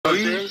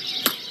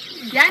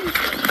يعني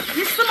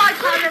يسمع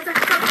يقال لك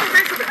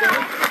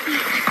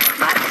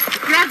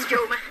لا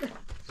تجومه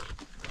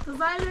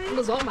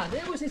نظام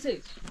هذا واش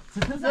يصير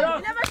انا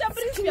ما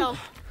شابريش يا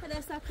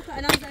انا ساكته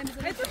انا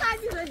زي ما انت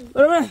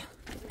تعالي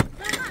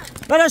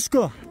بلاش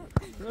كو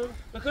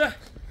بكره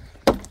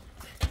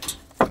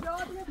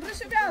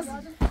باش بياز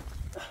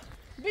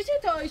بيجي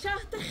توي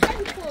شاخت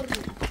خلي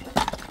فوري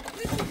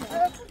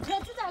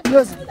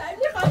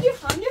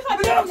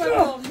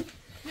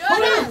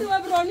يا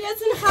بروني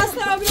اسن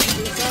خاصه ابرو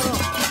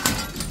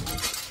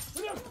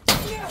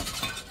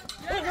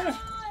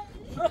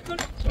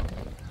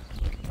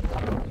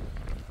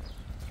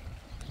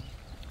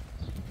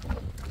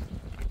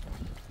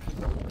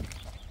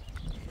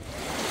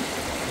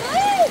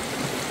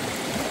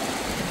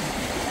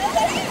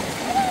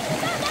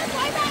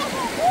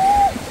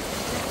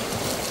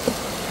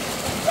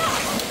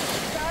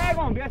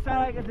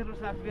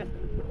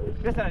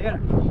يسار يلا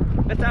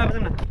يسار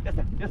بدنا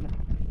يسار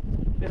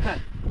يسار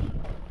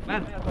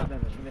مان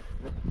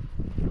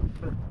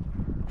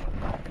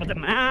بدنا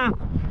ما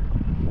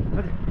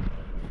بلا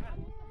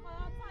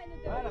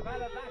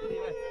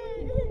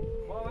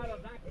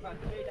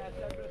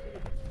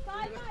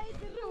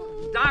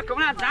داك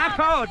ولا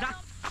داكو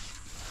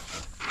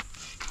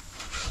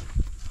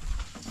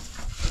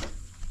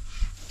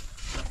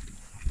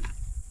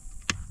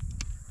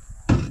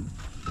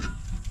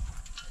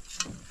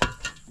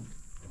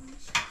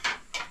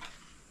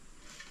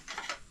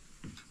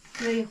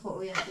خليه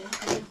يخو يا اخي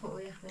خليه يخو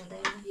يا اخي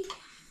دايما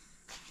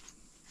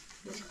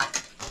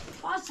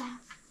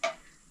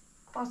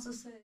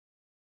قاصص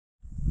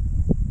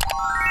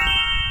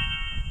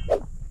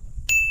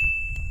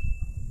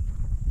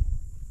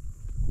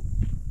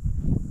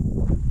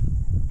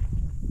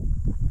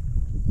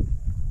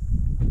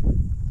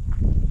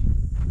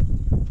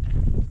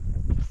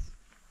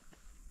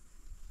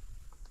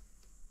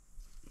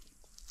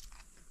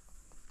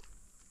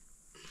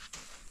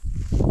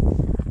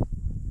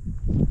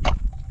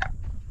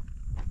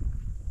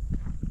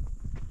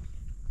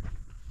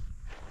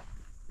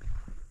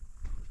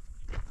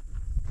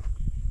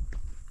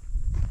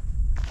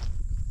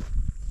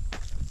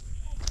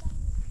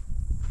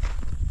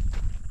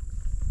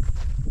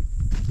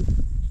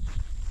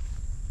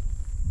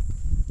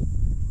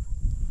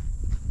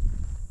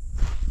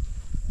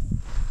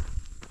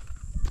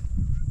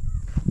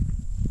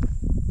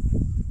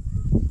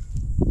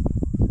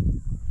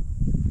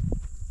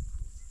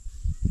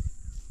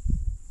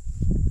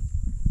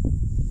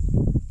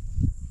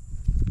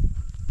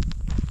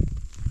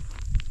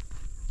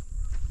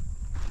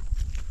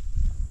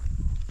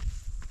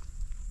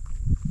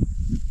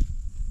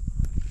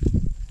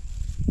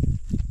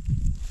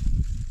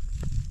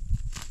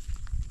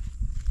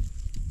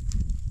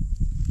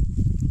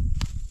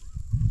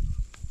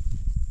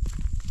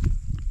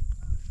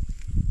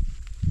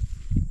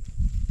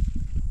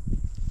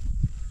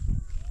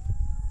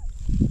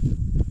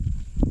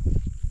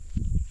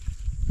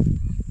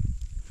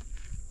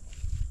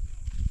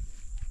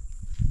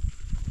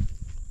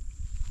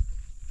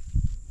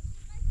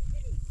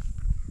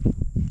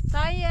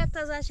طيب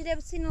تزاشي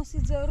بس إنه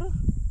سيتزورو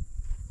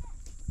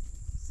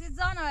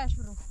سيتزانا واش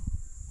برو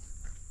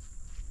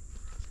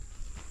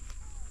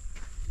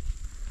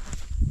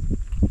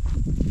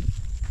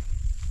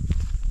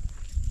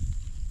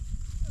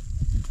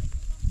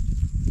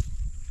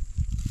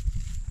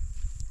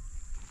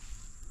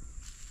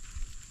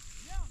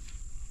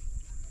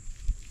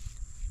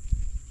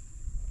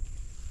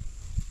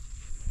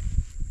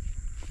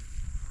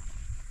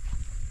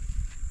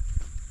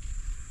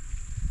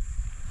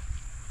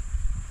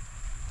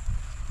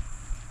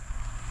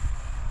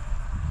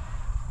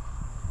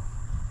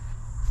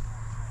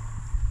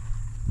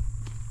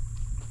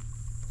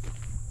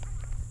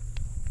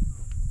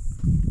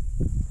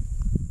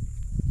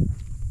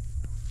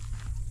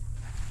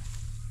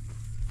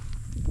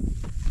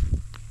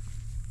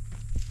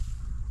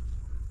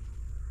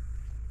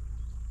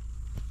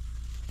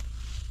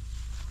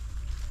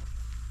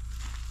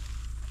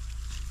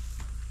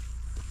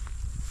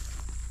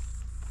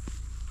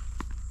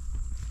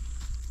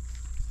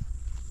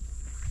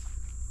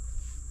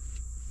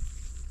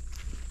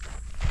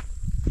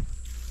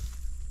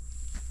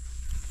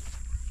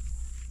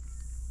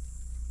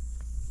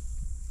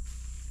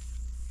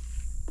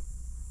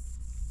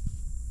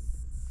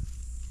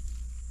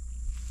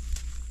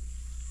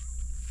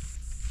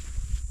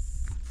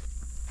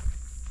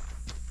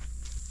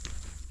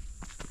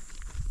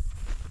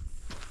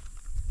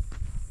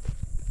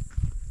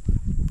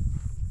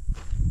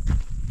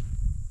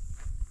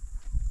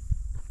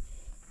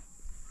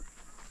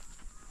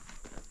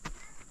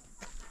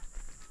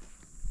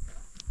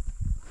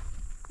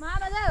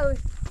محمد اوي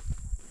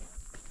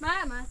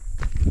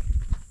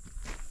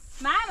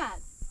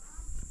محمد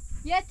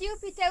يا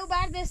تيوبي تاو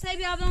بعد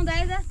سايبي عبدون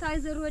دايدا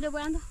تايزر ولا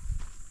باندا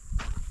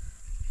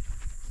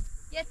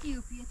يا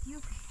تيوبي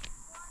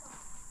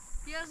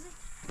يوزي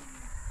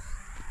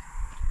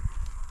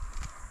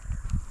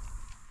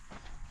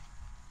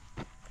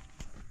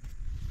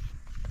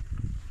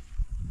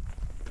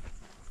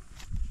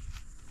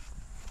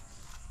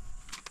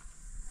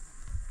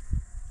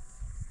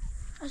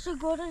اصلا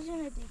گرازی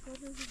ندی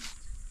گرازی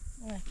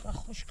نه که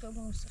خشک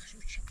موسخ شو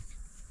چه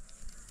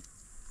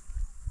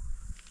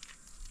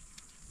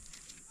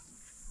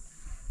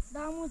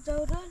دامو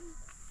زورن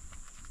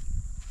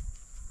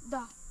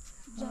دا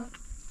زور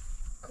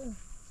کو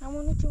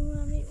همونو چمون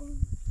همی اون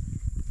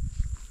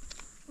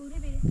پوری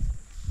بیره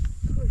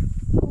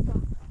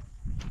خوبا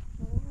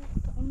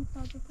اون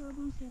تازه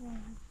کردن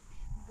سرم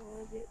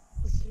بعد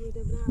بسرود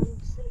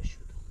برام سر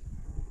شد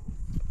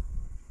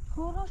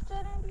خوراش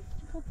دارم بیت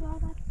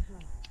خطوات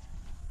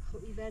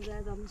خب این بعد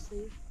آدم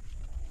سیر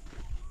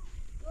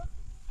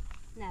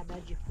نه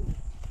بچه کو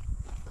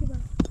خوبا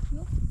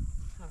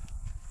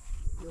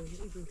یو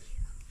یه ایدون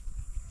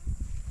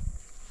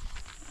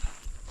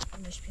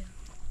همش بیا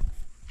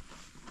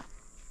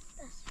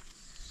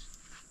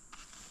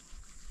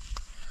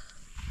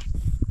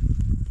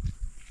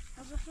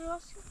از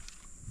خیاسی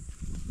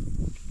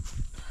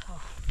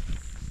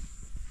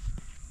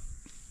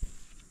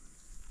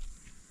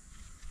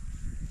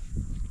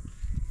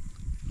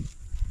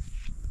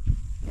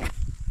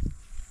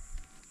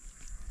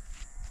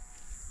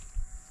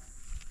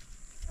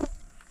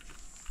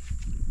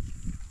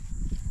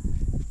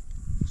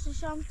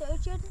شام تا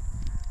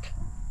içeride.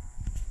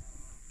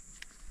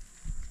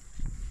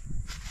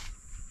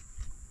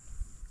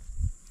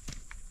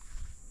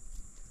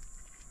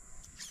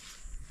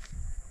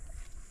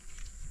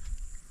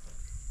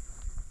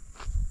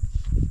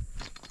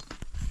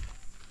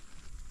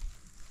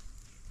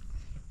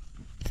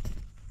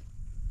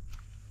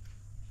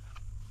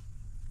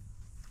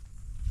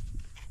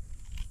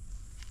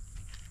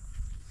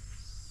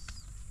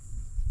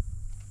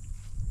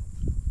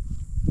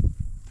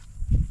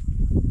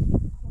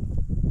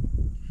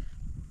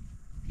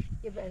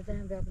 یه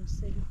بردن بابن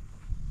سیر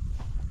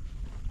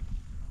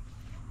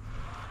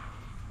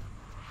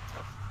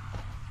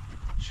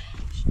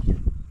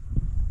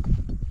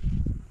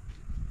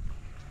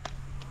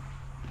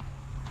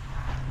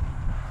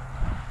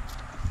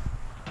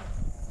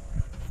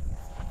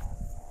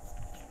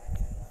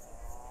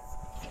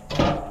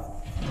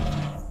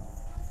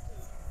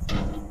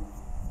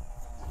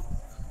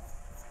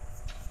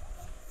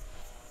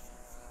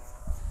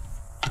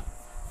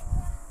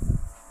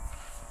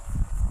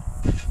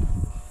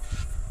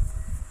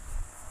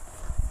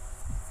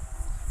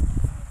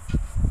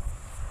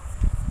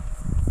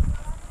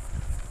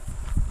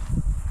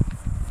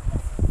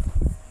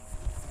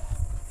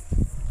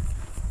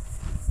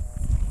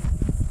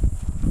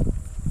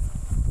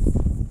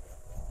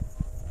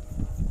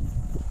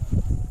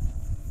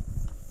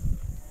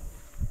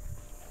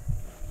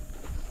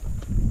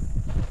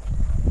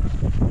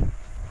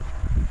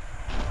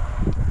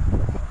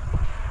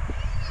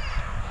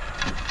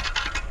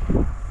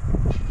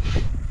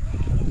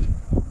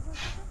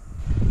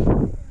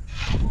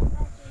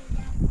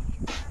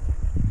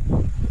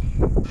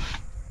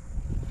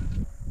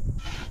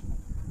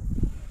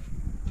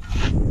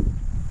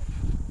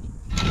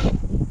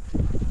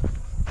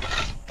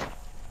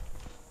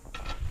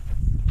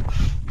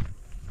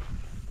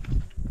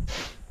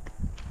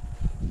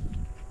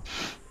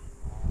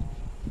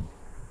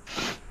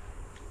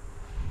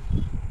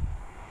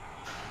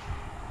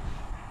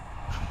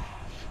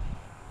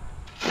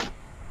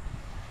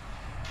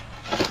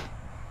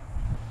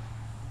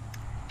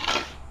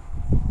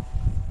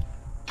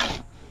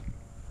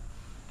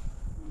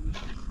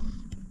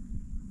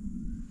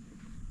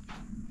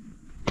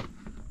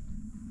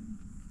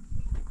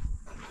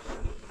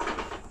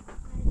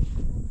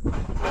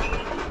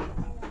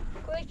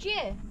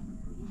چیه؟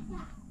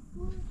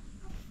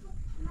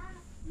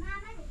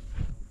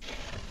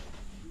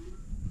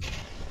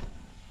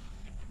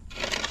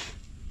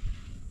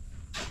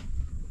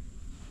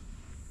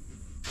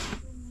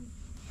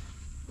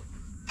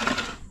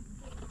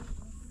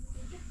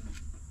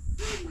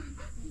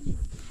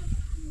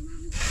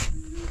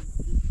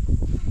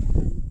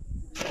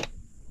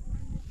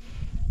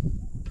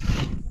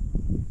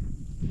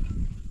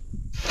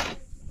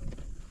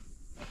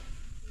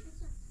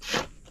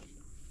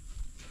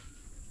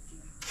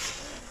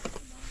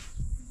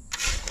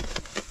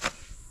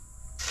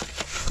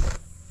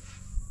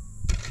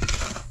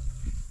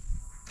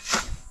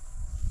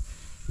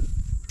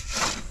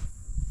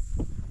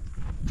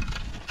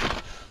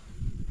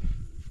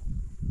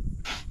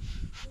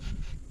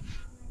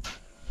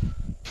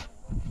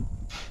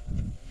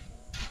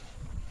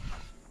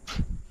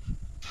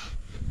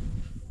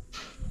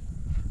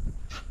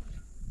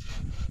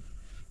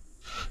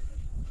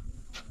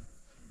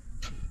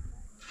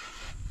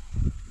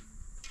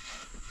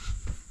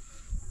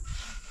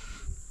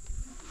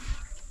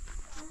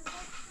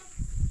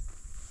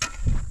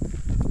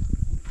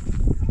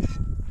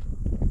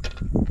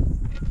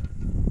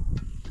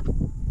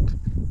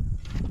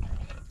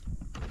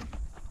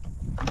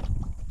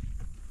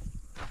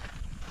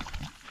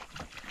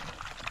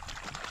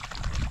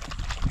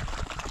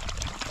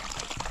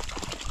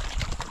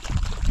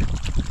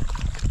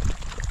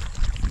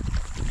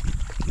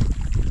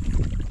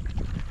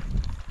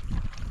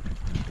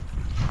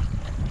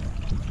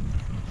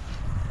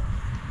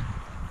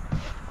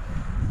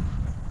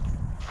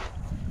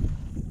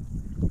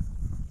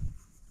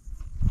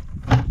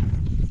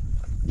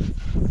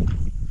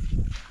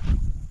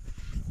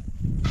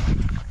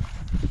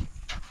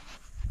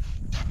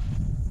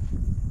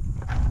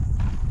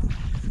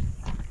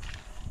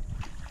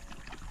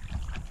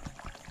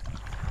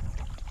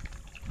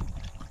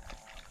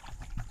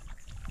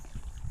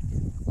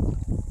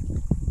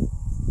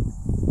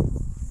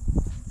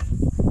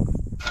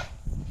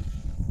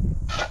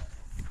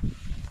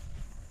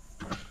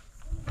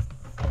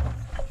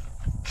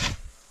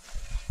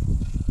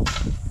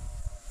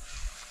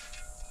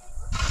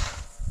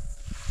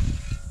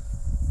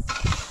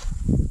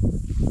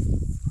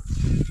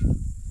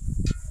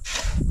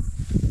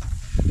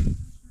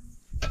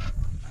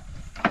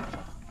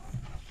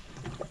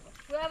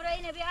 بابا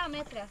اینه بیا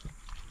متره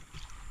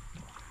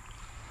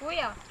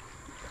بویا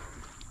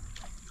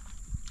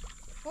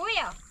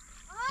بویا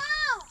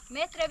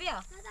متره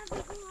بیا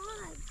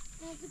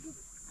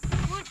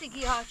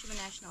بورتگی ها چه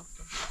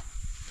نشناخته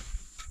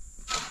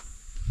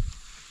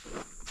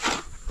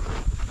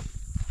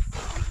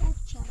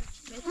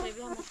متره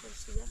بیا متره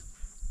سیده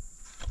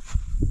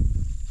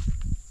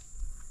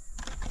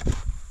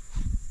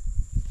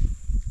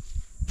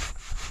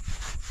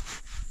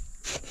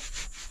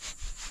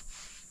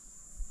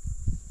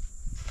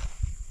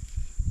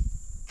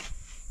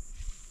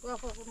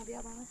Vou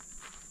bia bana.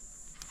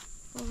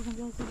 Vou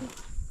bia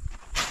sabi.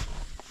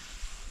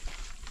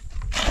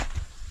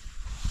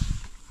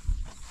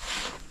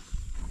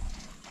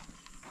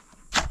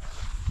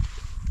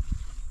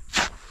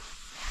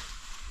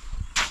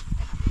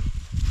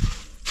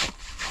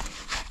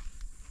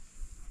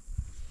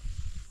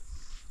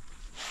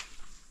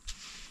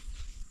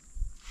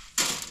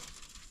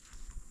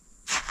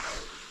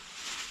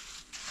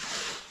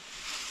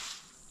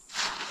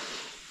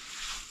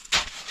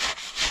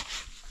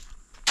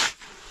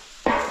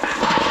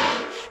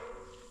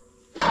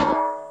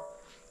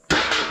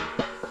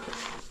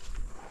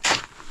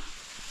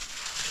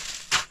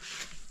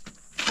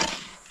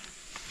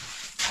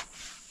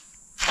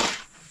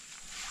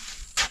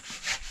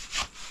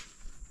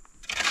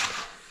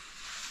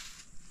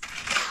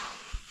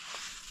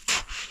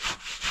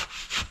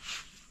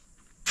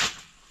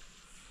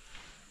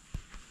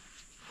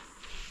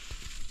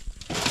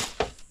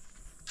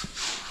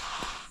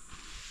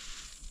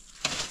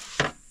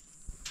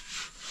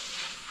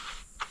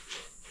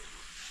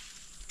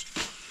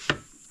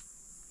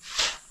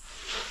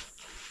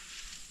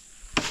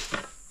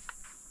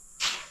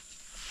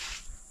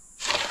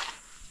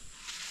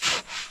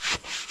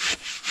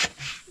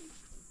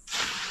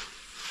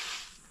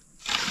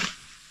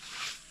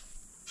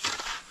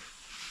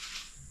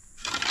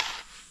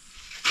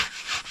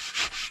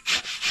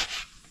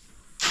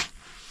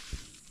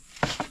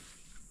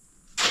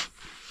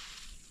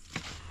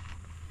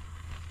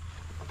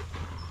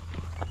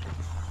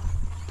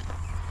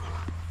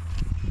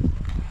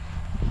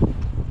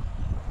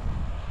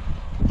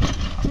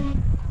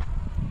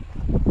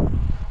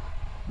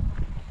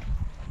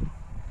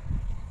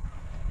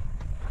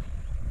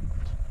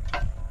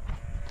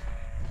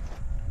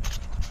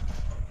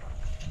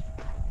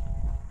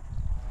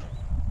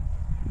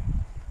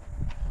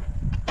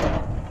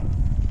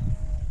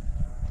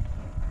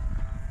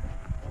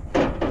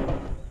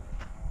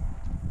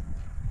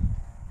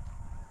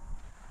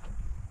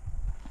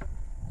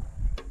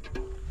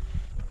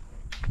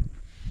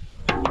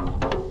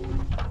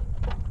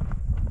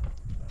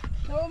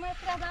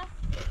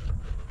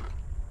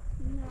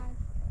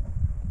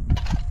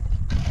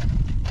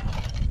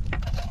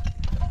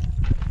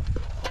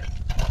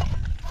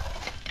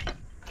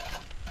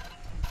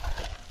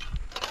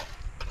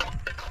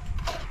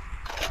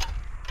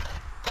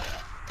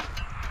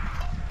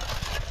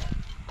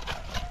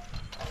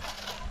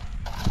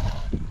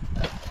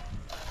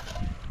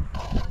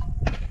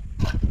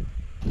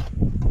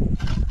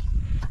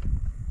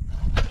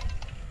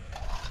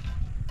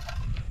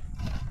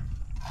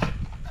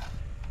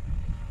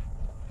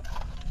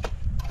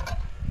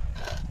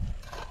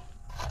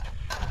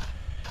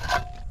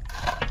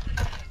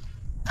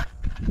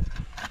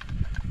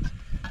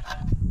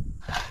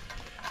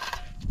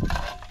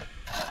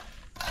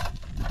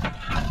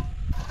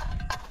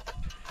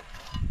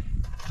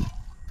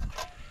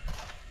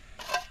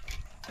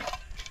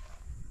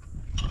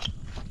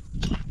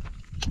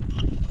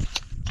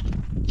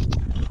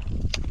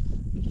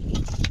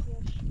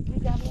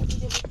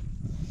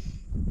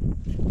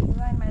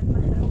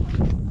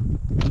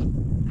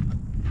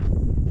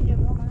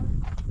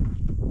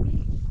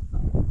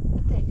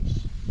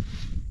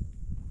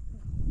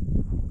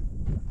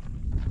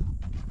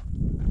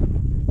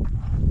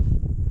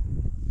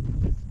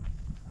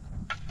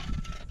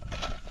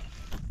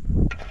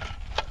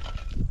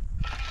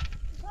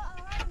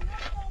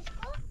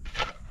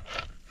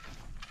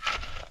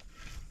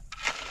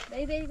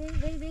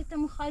 بی تا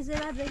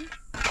مخازره بری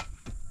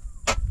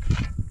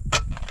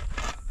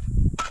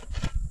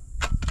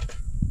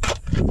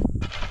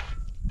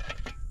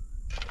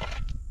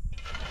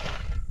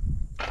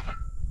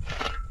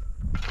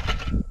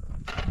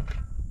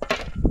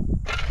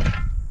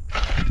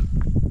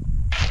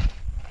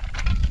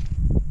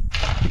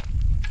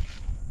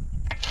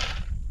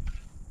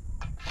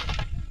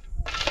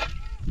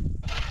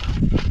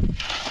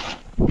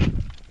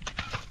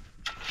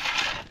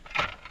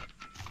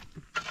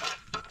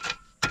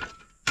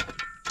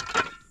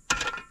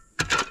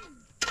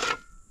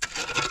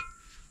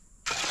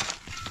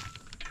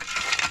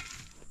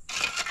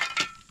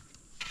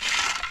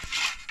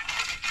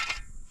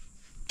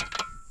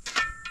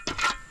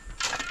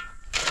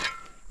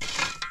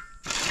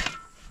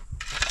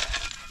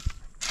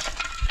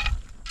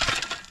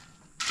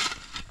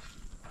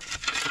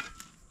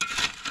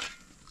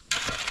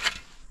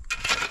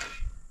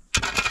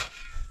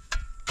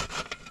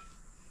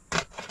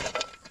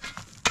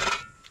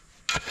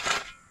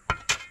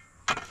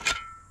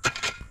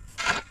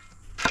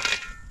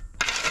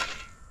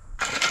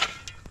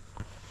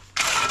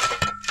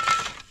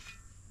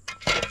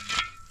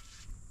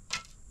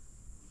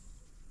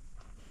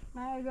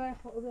بیای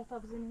خب بیا تا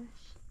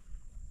بزنیمش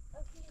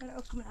انا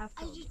اكل من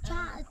عفوا اجي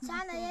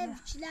تانا يا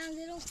بتشلان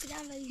زيرو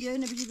كلام لا بیا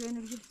اینو بگی بیا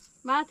اینو بگی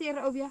ما تیر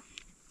او بیا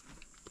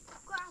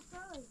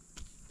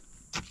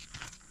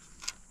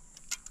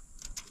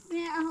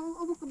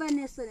نه ابو كبر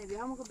نسنه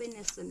بیا همو كبر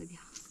نسنه بیا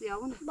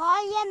سیاونه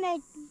باي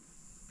يمد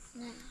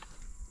نه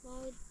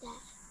باي ده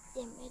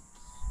يمد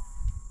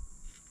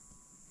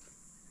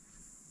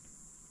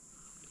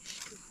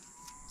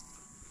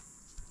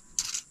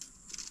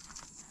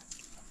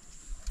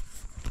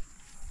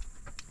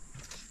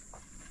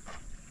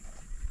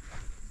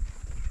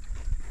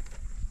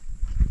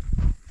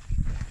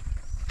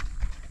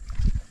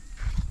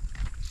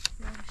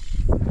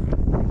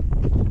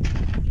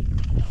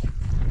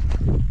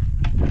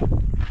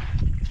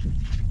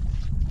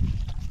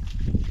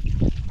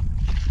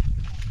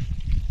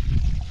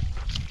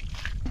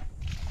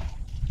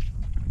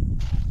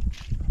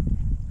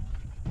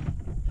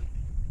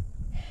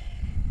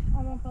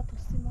aman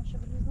patates maşa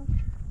biliyorsun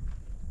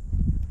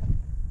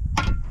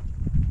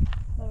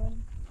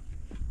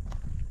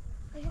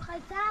اجي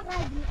خلصها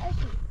غادي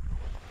الاشي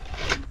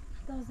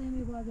تازه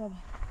می باید بابا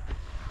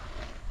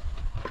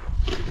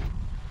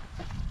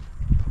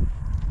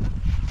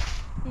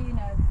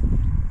اینو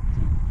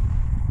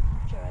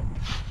چرا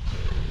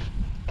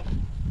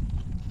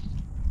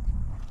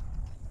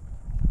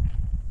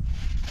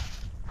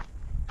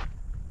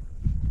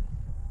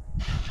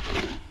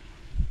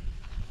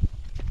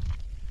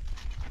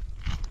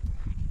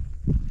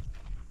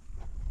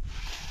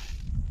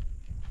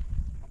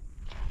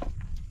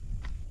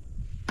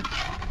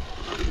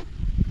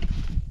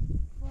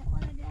فوق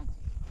انا بيعطي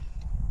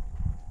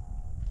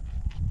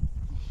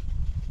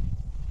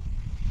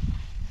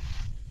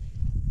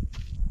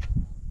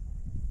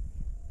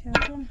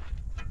Çantam.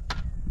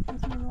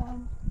 Nasıl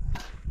bağım?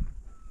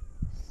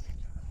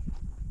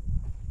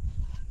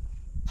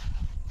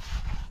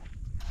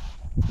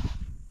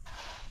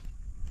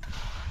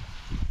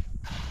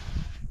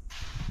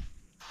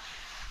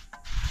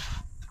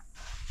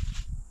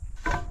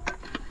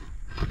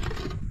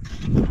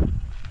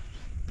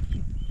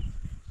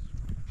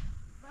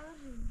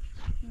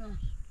 Ne?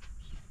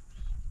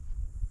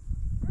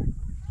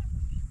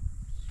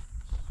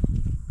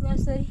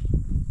 Versey.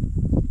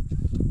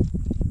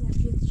 Ya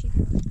yetişiyor.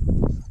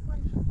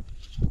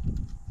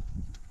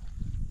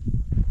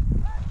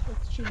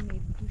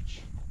 Yetişilmeyi buduç.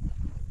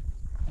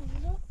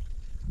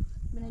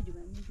 Ben ne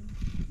diyorum?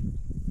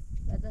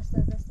 Ya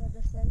dastar.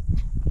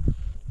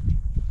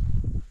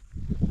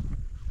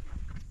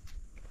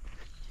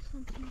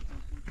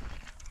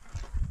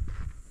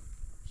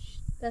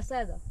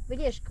 Dastar da.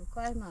 Бележка,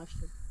 кайма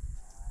что.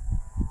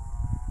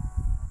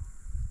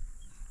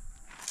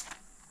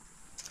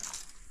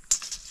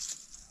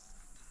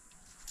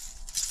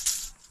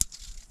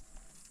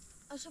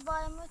 اشي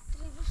باي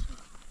متري بس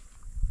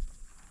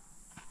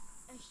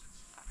ايش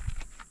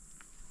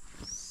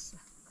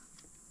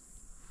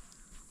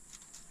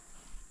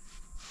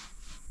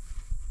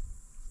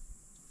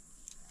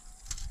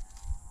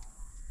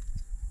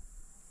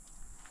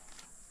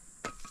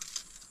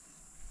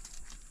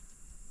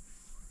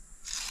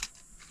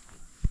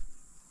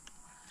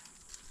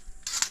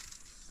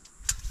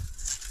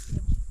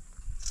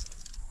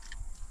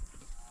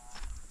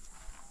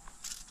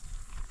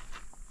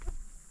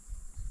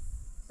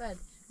Hadi,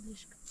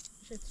 бележка.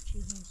 Сейчас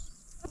чизнусь.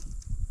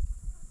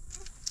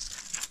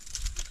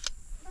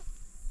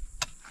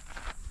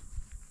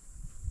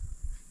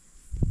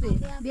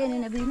 بین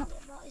اینه بینو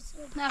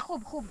نه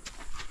خوب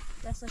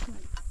دستش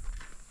من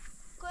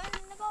كل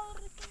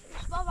نبغى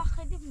بابا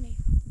خدمني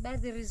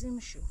بعد ریزیم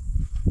شو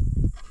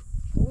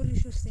قولی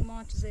شو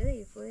سیمان چه زده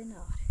یه فوی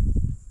ناره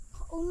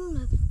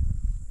قولونا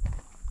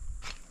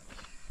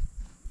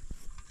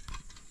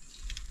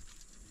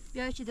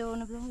بیا چی دو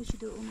اونو بدم چی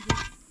دو اونو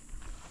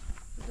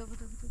بدم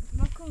بدو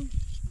ماكون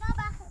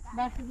بابا خدمني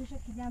برفی بشه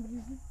که جنب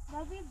ریزیم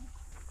بابي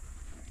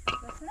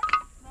بس نه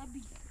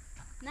بابي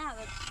نه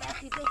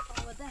برفی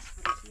بخواه و دست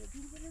برسی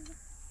بیل بریزیم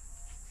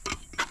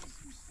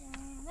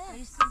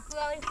ریزیم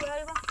کویاری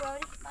با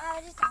کویاری ما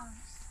اريد عايز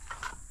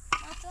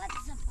ما تودي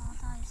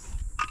زفاط عايز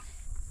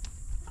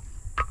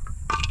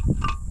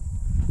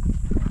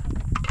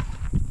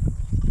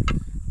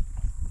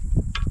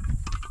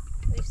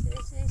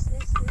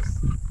ریز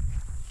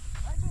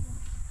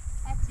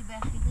هاتی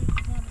برفی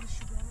دیگه جنب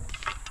ریزشو بیارش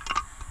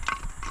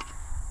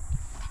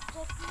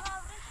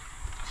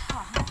ها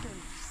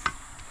همطوری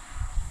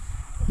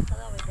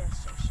خراب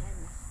دست شد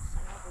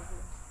خراب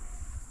بود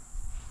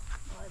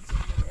باید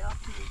زنده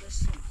آتی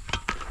بسیم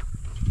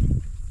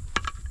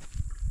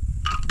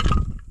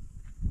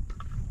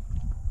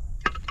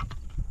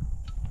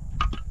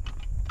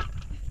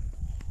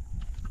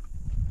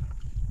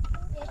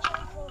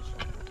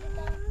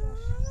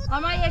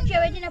اما یکی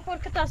بدین پر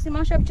که تا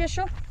سیمان شب چه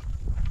شو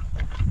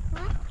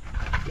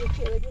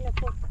یکی بدین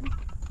پر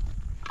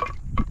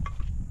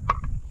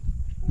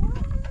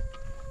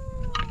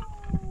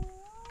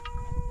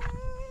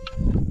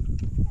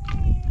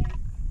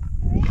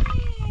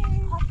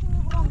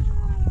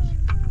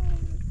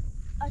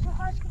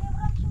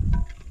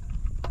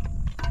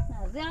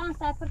زیان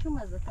سفر خوشم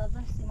از تازه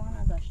سیما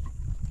نداشت.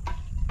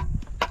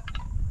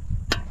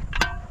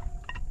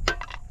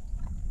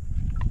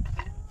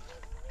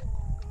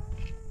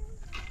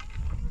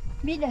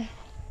 میله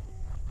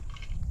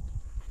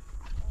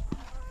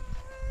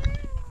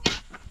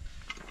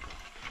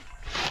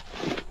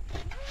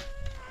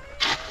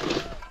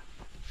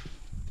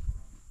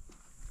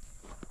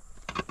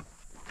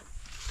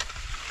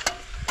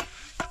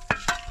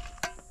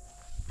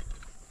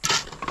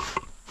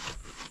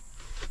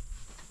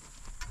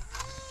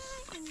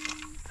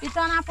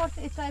ایتا نپورت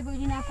ایتای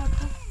بودی نپورت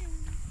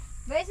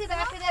ویسی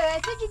دقیقه ده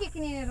ویسی چی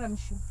کنی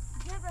رمشو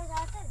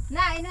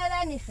نه اینو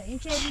در نیخه این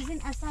چه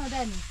ریزین اصلا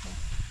در نیخه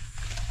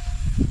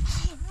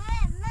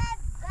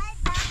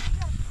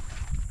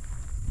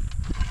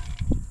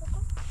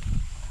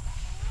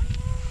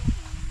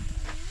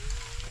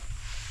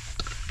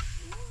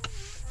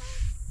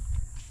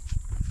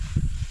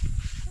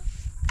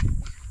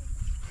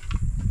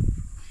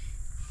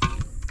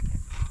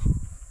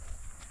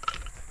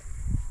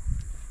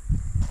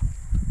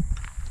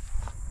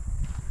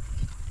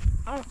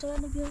تو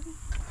رو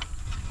بیارم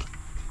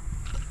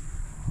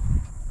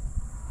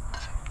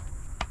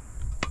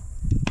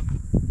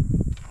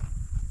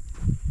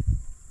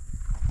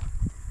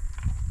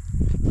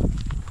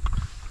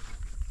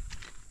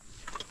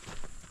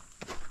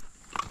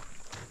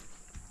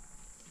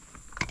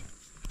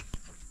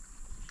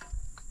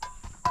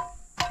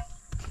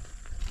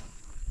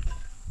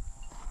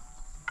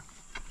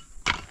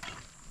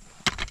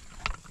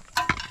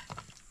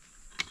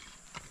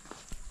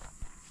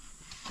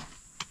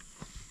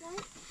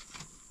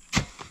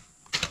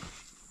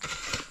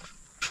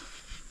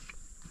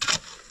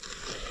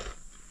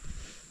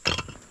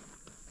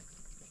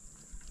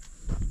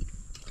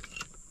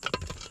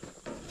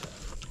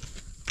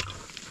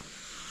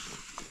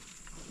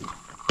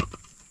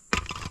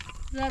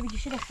لا بدي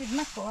شيل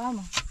خدمتك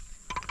وامه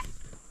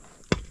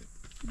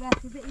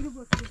بس اذا إله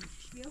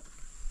بكرش بيو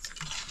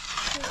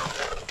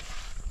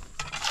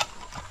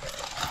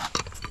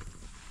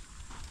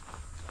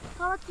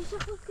خلاص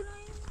تشوفوا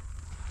كلام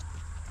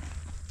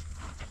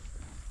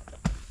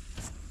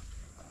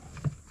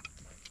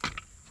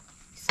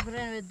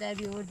صبرنا بالدار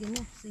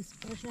بيوردينا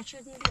صبرش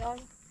نشردني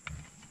بيارو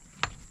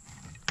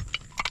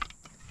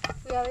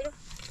ويا ويلو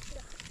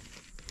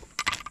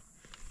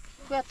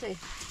ويا طيب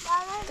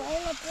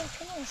بالا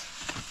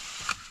بكرش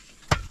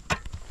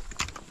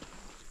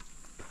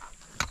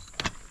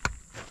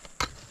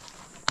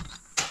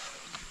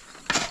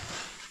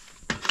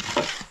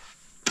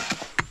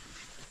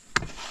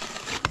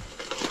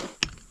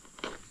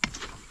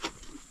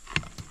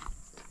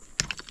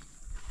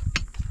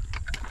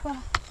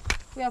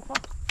ويا با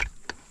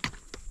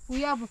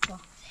ويا بابا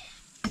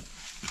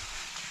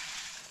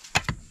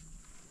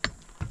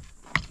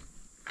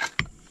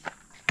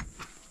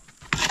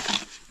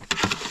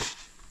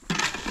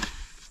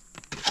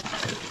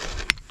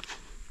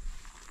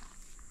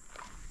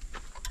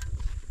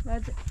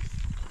بعد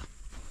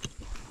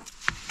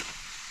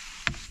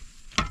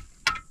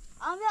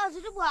عمي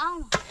أزرق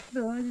وعامة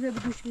بعد ده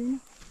بدوش بيني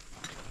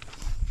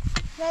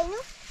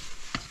زينو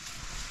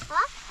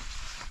ها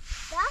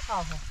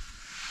ها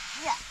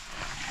يا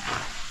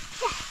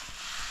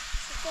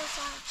شكرا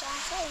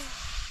شكرا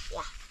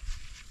يا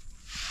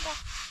ده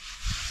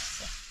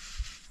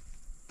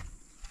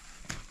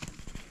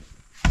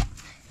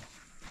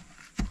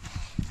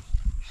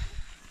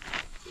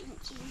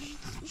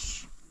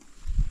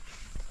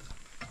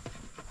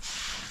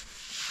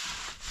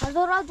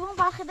هذا رادون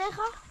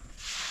باخديها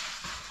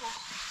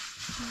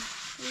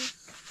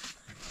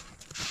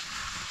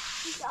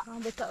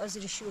بتا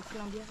أزري شو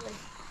كلام بيا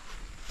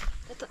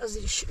بتا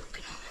أزري شو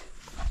كلام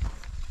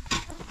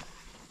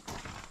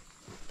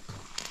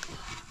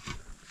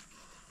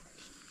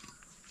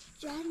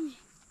جرمي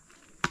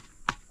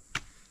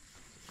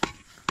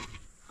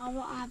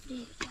هوا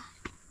ابری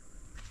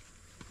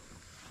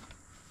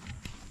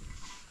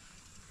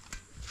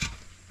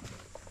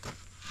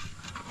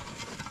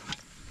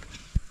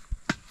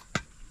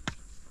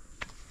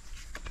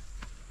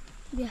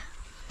بیا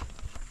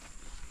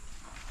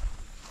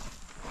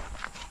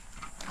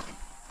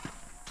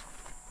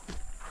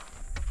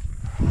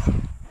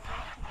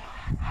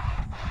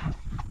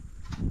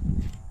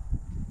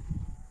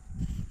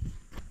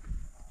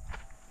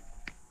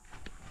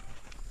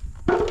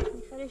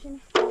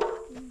میخوریشونی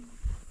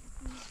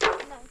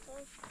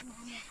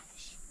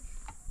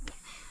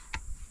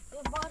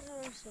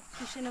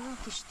تیشه نبود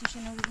تیشه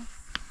نبود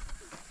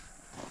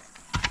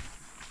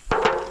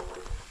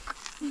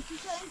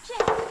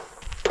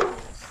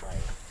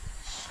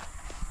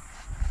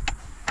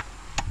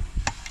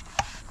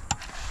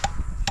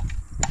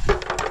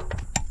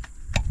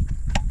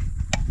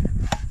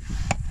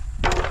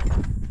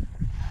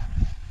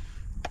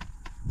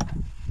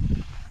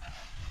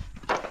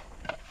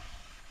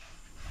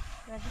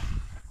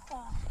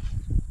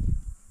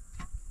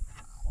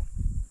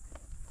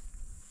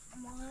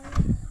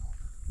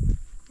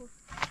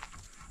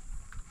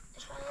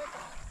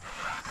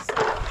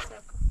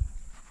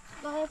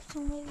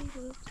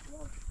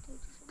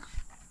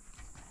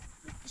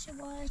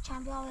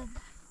چند بیا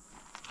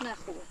نه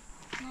خوبه.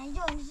 نه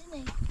اینجا آنیزی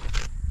نه.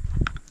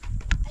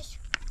 اش.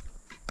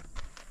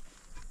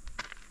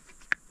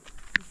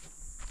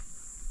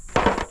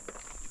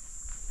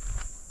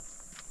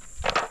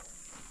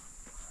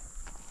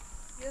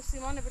 بیا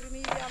سیمان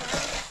برمی بیا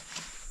من.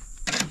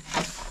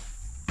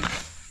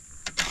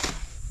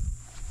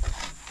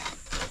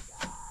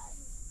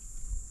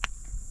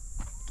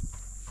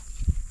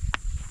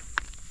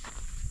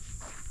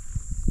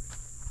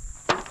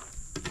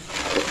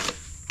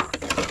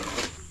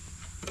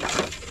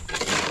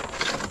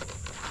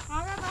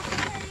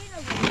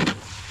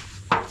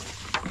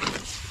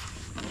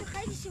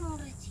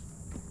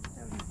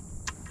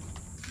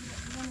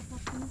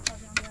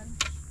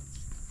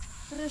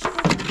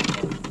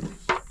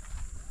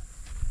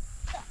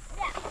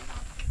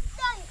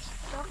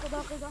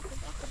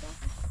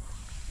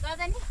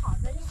 دادنی خواه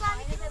دادنی خواه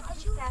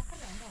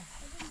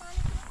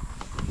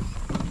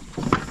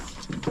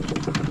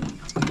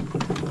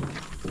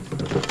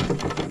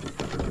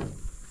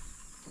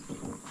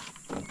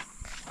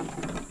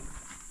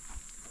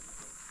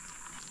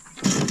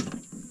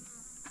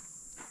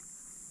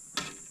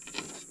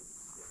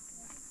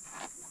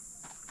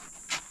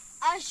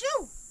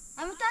اشو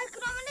همین تا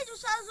کرامنه جو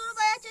سال زورو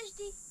باید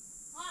چشتی.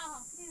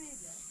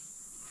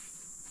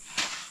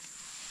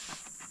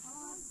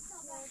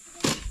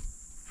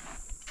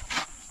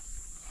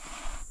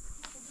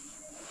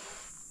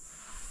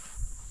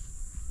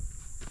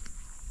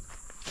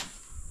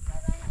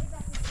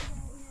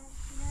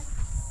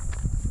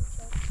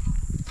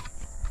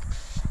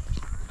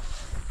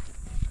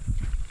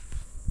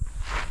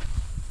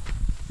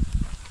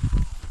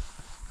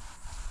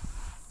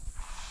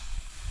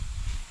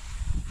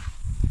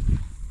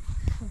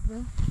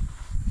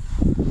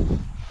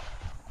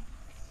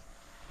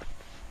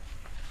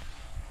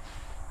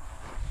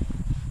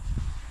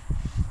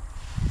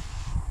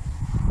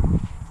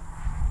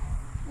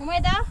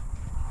 اومده؟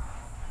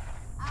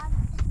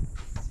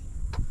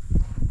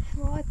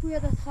 وای پویا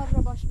دست خر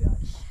را باش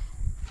بیارش.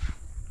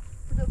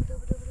 بدو بدو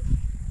بدو بدو.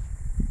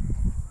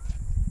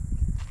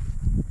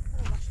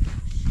 باش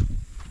بیارش.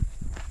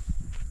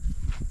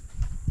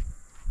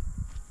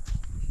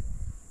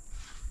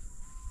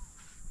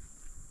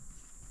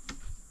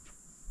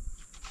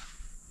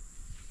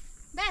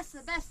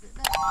 بسه بسه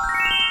بسه.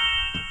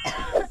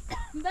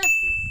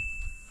 بسه.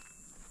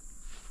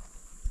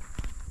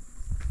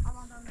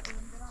 aman da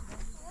öldüren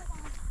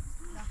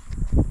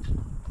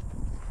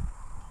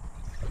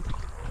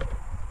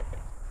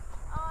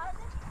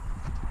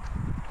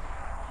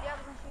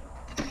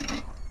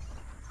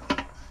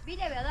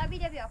bir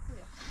de bir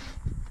yapıyor.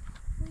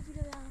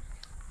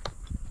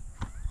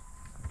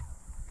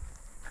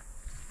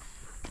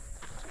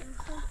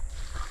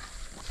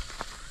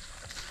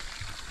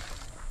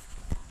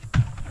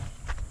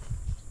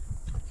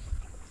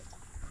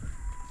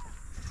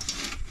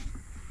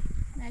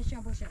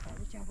 Boşa kal,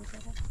 içine boşa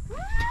kal.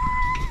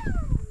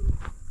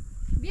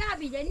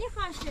 Bir de ne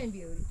karşılayın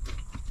diyorum.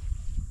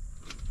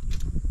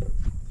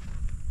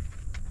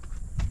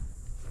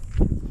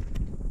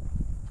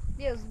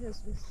 Biraz.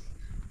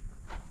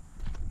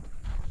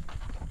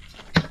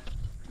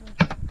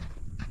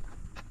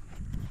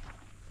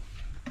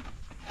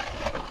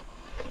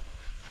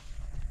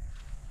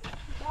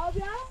 Abi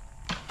ya.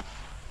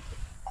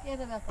 Ya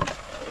da bak.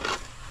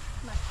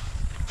 Bak.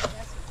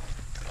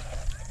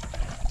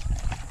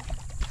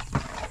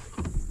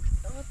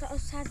 تا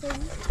سردی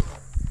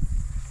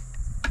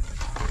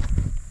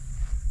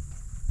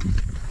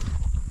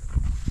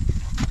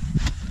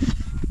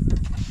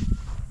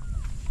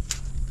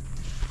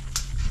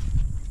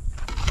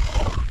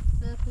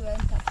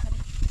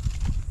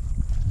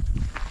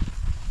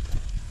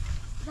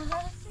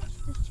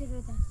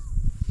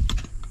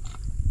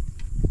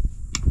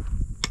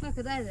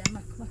Dai,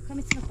 ma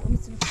kamitsina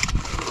kamitsina.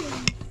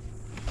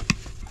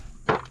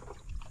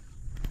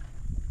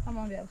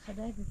 Tamam ya,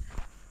 kadar.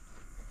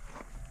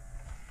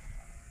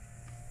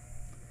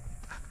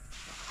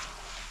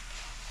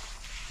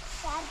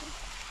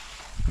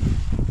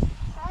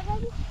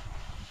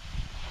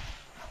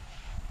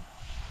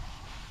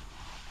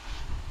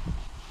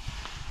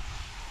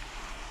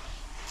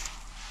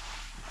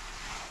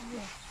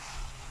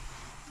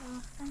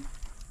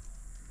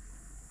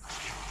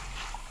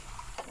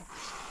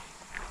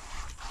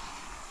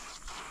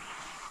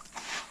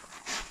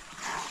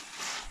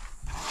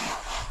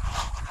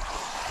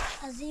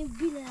 از این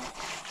بیله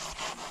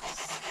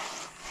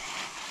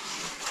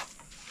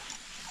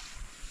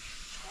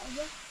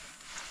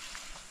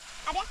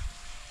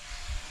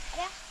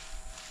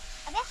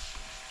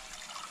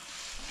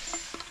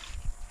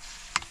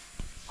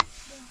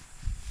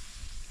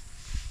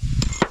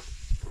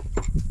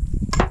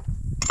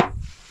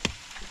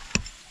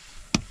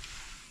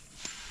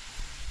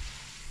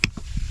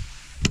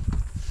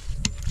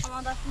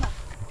Komandasına.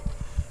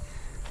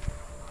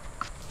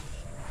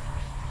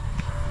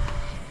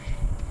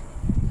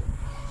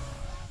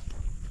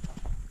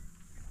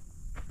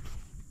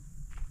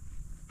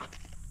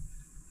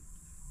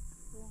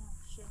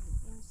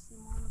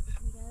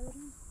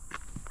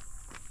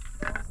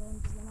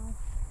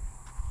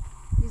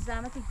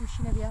 زحمت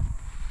گوشینه بیا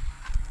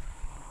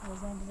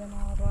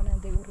بزن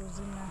راننده او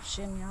روزی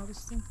نفشه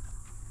میارستیم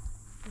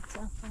بچه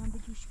فهمده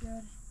گوش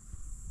بیاره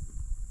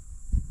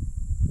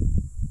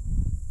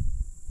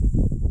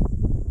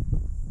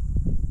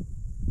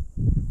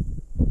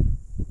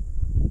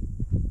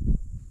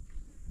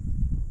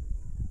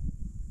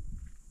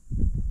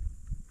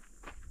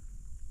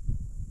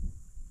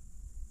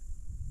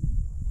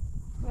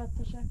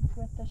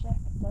تشک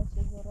باید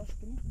چیز راست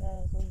کنی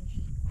در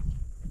زورش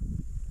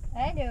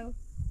الو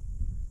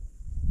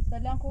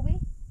سلام خوبی؟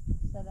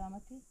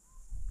 سلامتی؟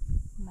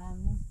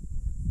 ممنون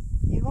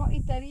ایوان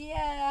ایتاری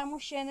همون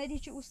شنری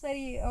که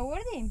اوستری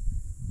آوردیم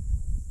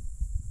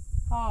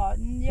ها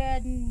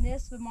یه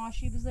نصف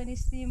ماشی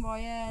بزنیستیم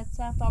باید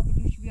چند تا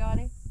بلوش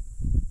بیاره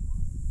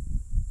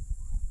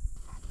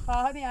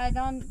ها همین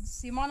الان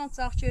سیمانم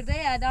ساخت شده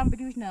الان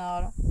بلوش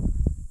ندارم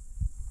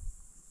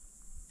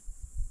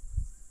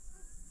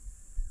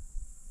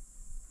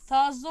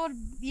تا زور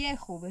یه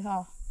خوبه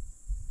ها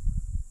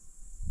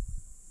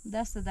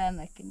دست در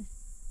نکنه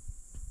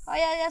ها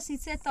یا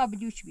سه تا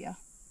بلوچ بیا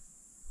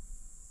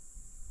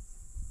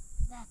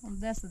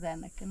دست در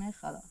نکنه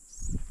خلاص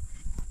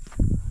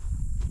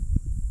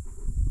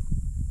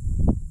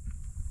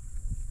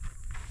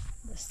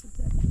دست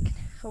در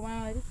نکنه خب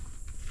من وارد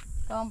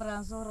کام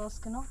برن زور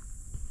راست کنم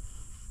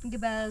میگه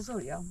بعد از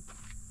زور یا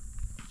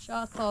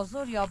شاید تا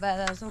زور یا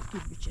بعد از زور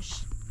طول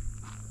بچش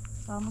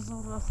کام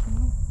زور راست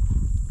کنم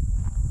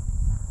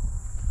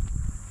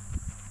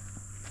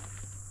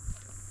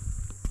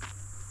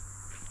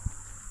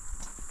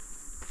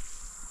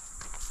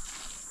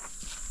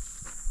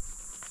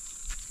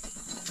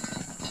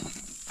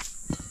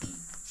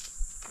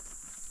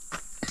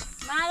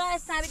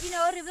استنبیدی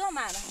نواری بیا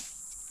مالا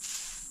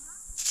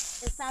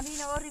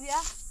استنبیدی نواری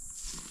بیا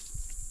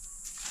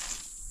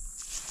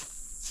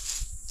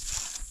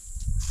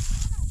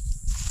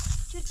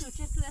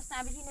چطور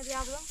استنبیدی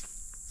نبیا بیا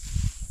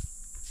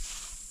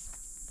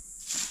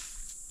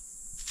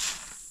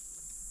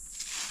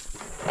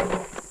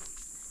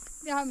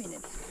بیا همینه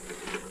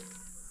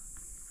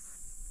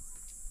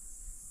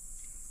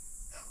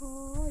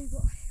وای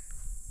وای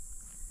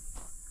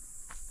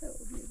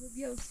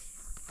بیا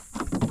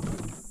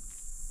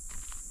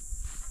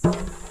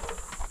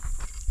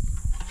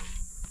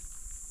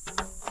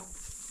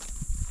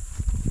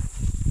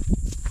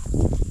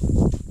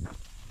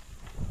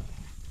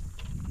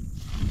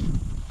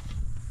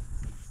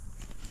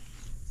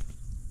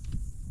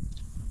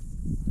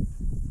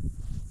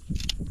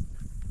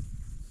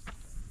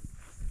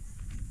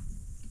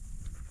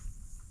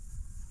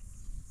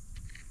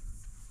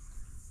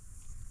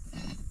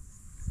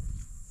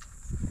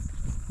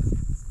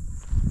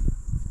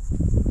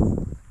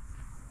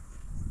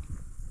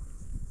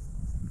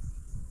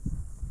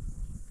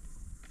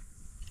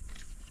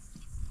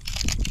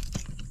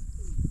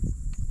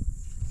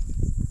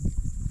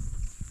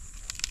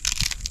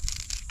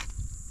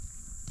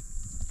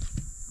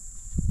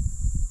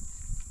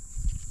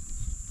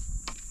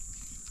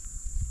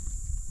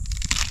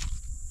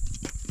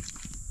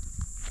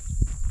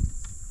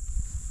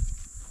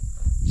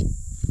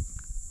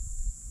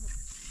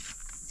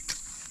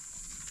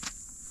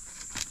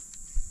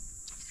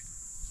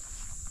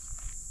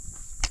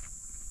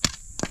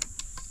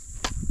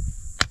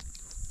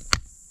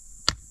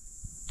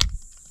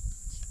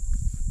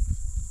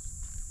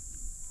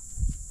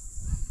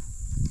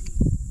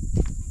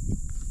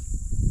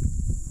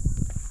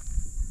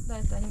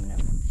Tani mina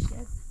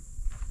bakışlar.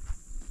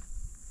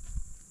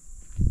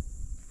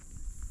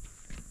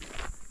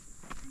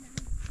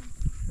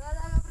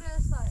 Daha buraya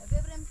saya,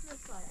 bebrem üstüne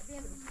saya,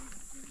 bebrem.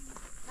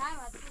 Ne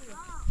var?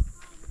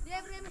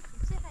 Bebrem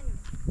üstüne, çekeni.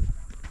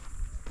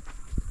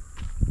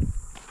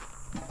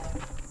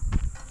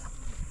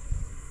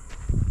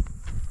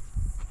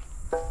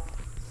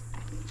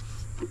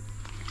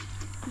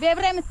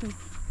 Bebrem üstüne.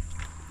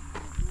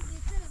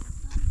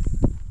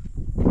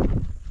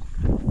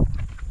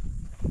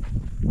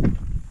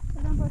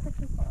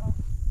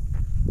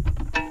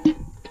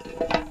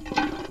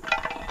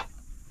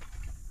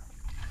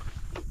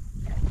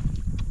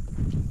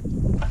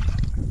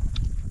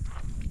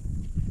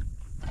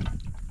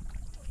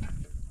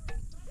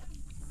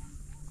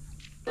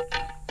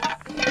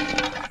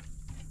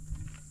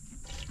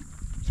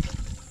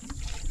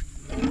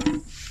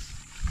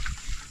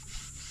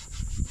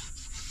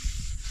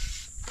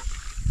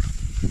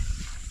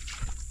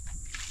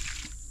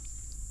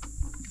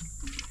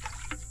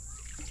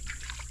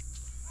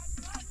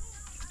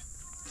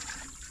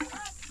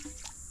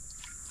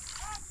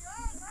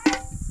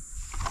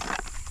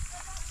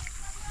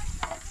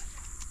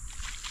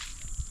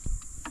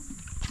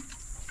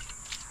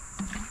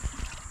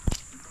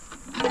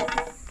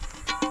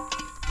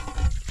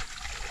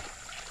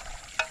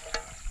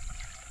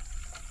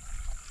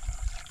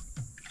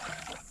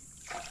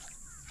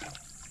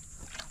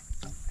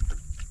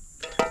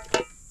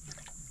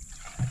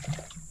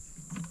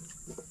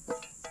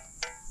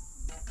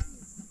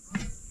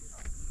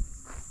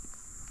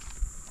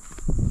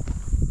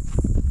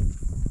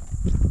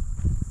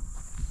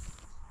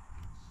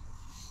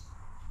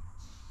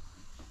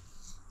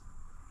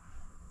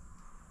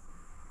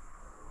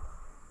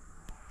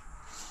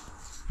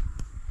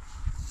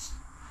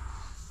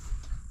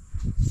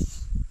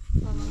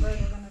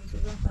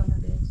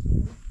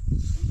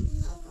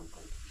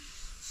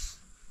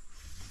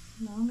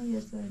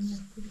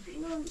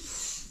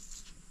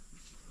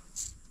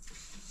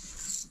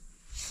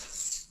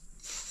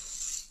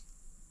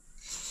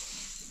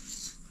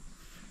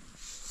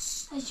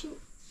 Açı.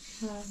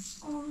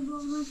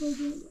 Olma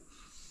dedi.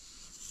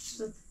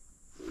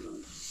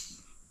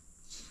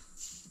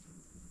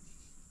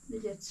 Ne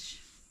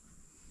getir?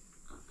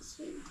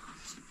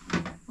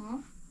 Ha?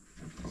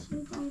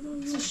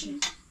 Sushi.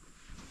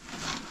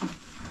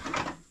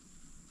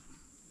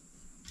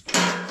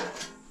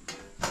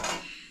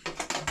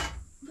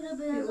 Bura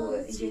beyaz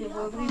oldu.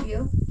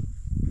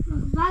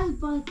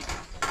 Ver bak.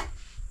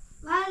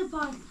 Ver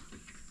bak.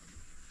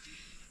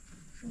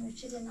 Şunu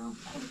içeri ne yapalım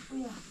bu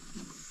ya?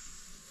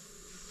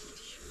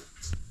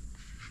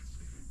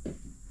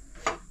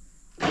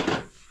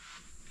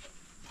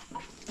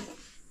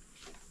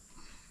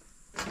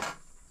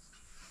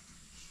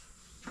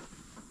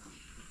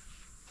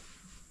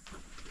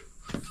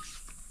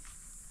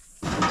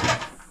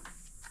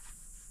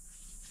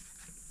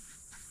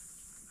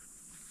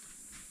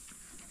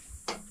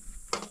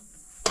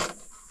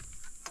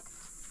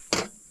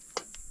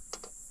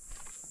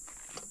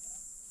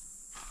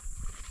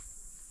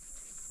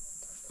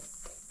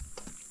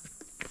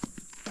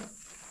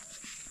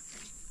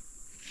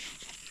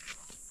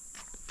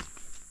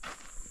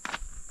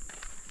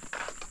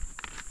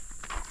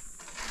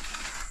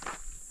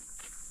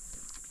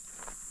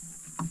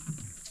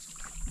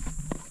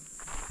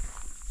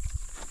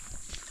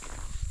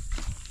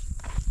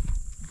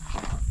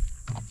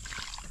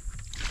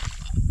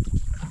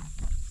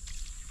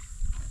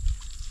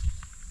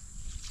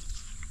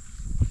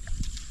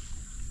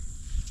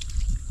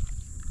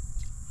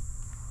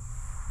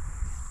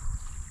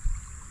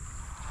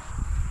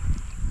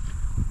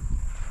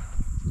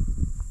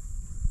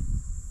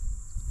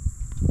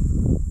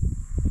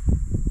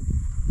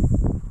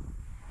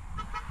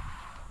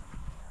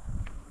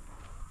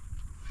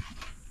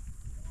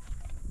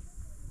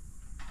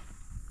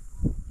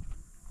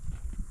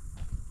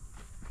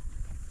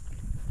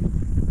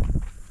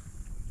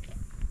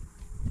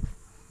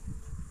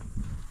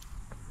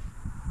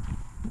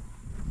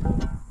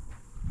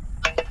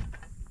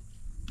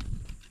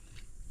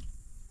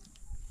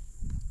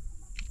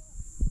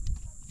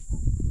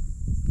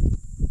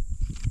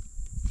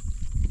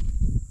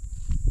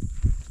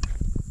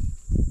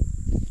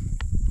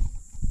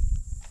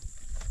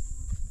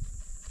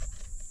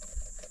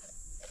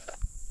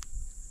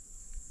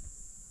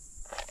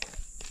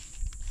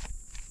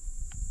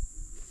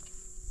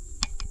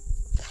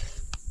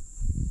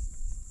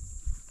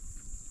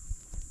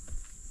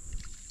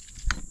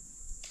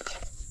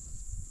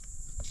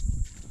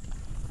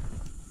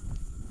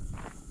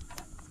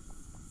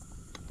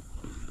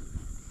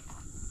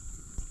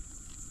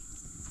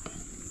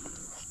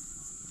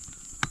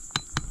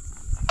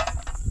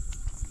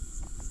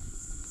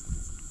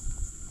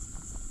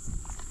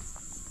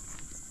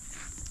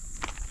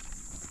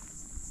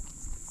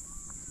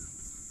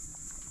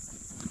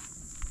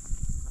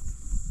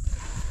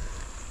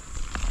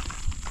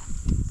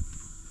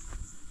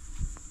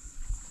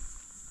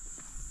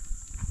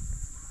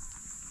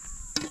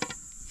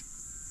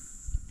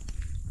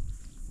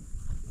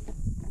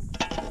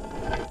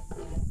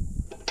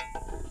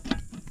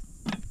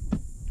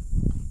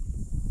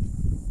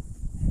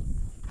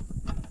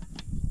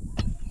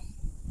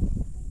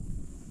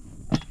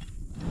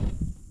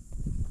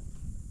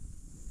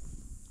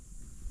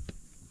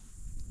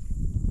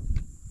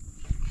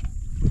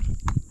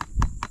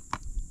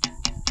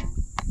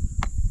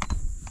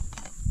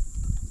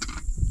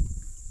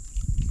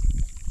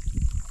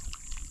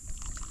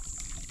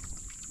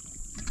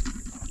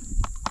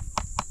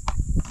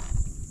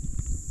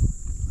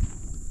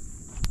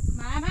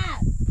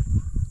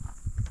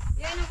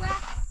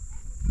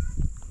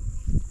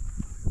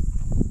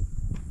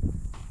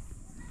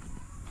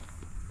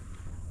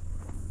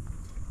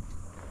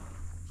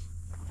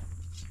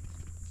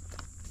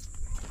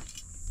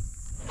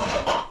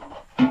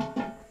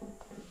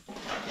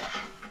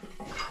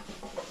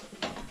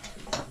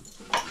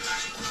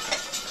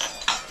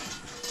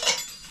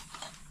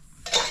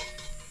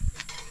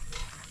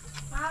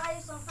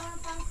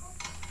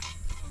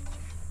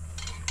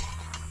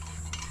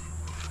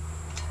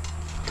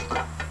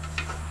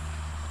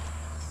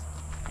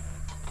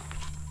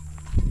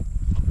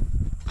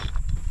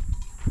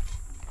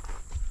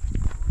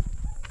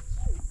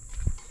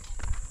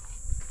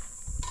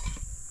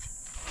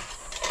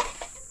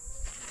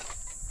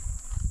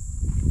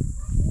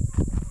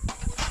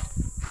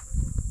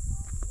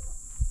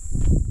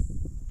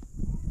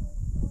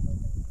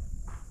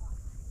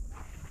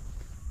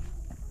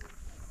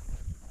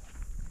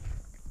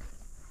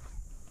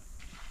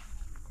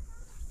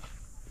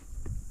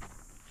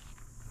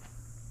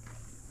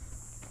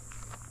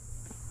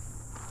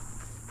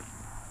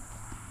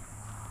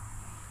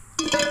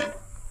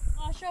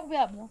 Çok bir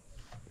abla.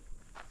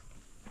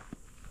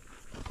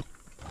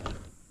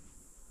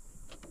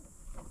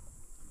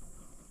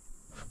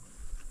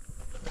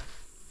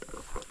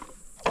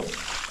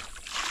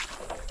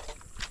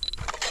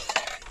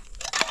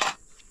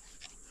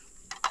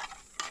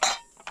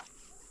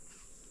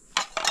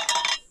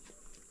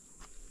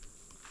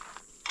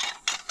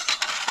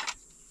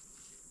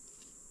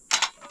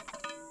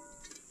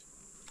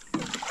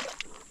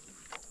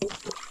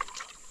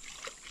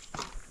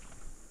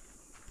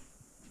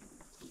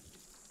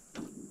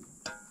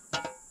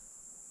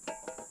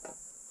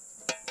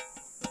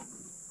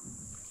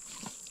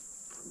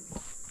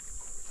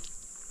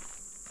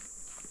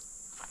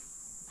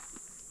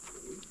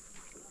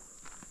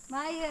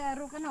 من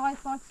روغن های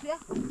فاکسیا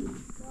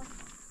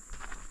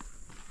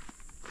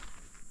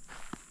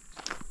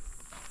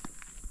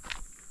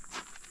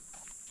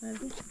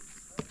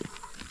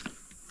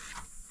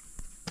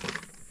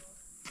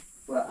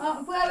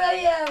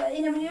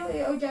اینم نیو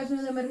اجازه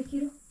نده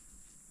کیلو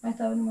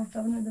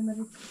محتوانه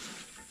دمری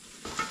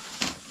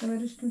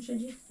دمریش کم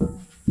شدی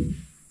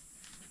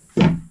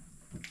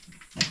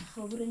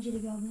خب برنجی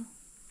دیگه آبنا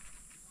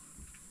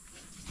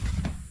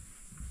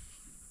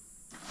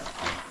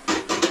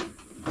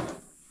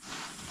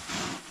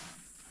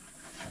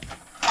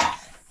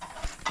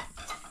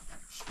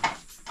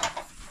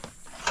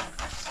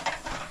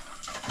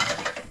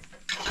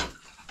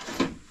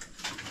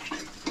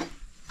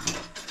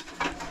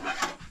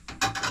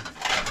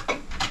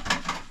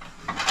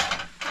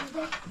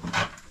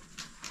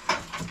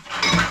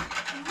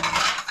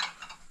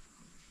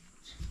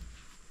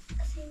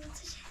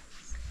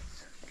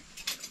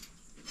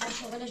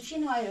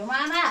چین های رو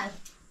محمد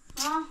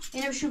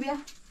اینو بشو بیا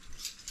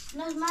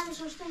نه من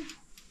ششتم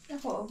یا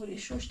خب بوری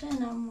ششته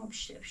نه ما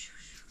بیشتر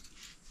بشوش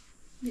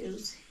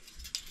بیروزی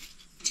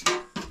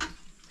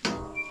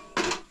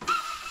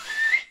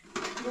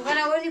روغن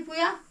آوردی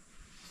پویا؟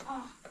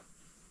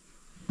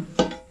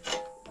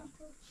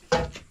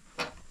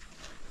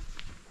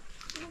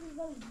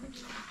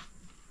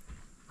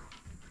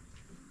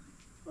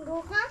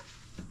 روغن؟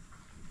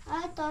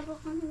 تا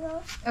روغن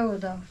بیار او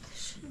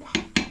داوردش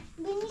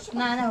بینیش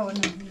نه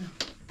نه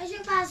اجا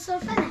پس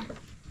صرفه نه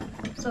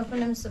صرفه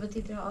نمیسته به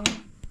تیتر آب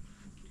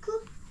کو؟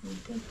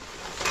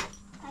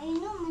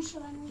 اینو میشه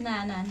بنام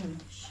نه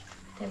نمیشه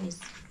تمیز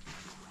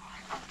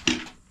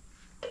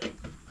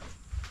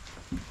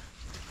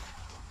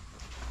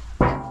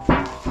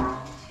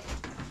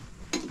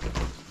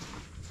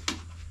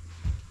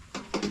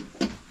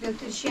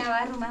دکتر چی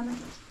هم رو محمد؟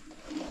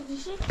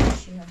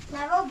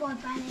 نه با بود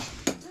بنش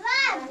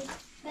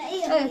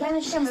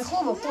بنش کمه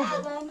خوبه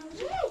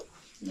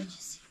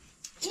نچسی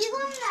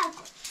ایگون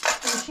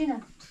نکن چی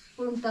نه؟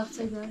 برم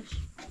تقصیر دارش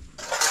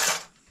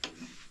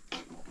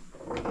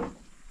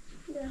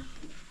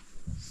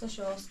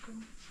سشو آز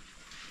کن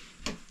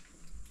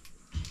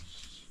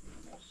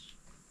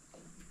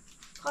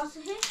خواسته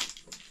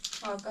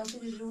کسی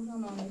دیز رو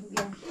نامه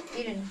بیا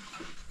ایرانی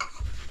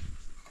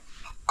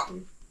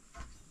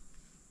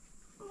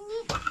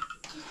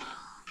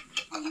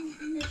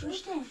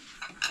نشوشته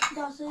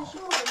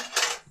داستشو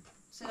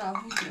سرا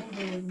بود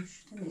این دارمش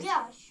تمیز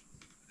بیاش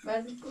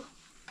بعد کو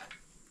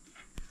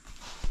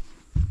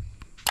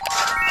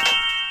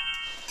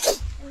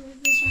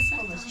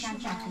کم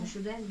کم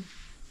شده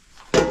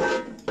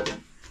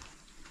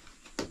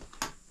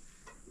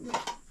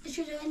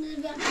شده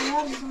این بیان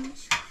قرار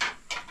بزنش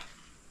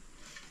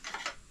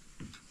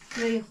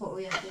یه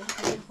خو یخ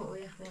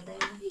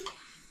دایی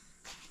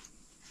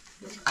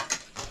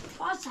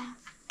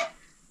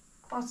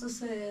پاسا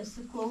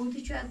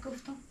سکوودی چه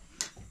گفتم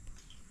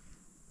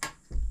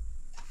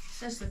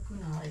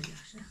سکونه های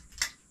بیاشه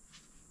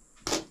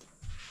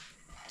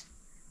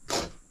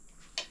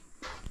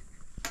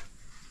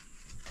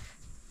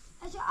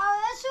اجا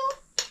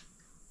آوهسو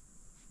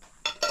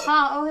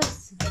ها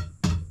اوهست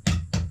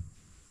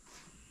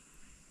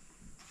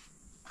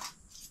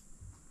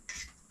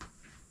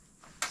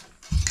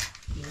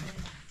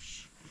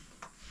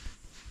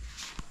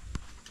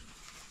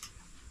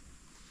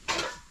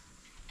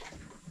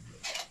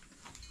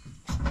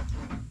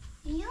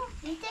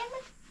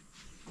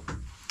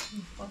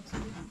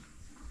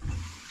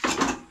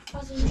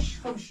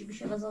خب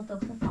بشه غذا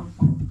طبخه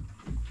تمام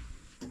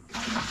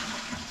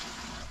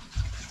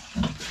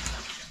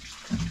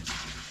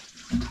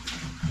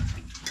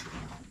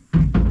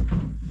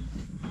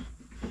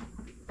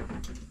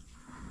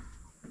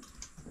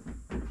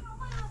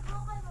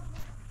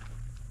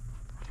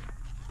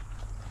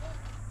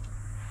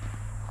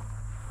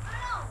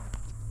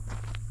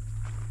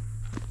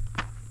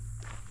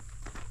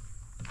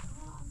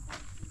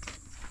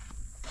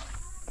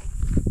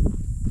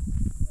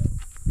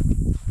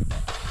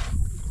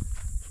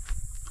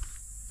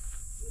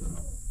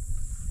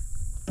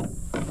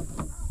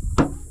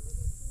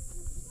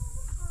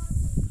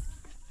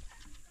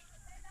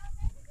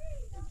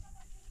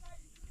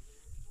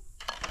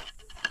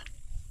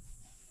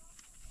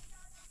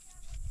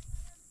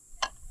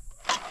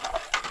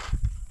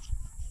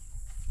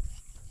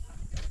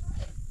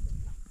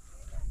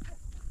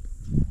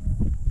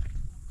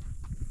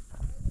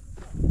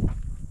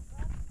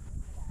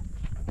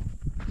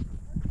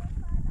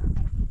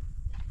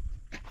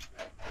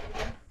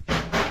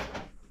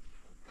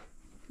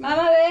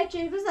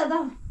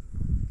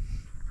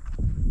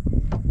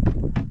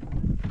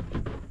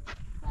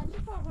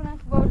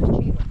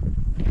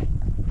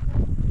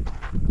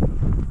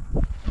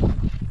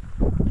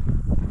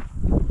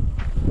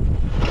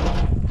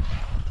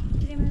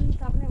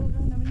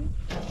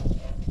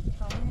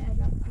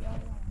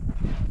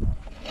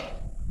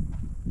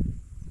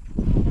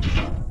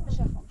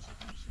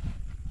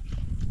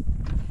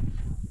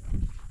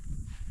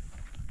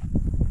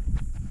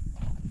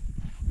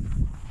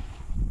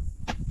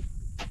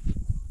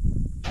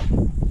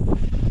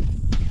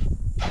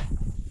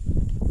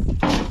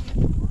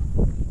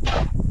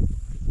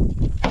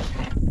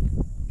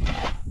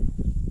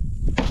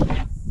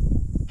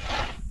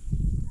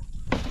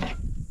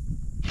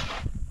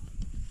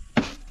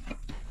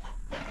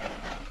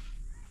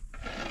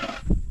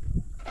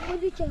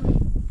بیچه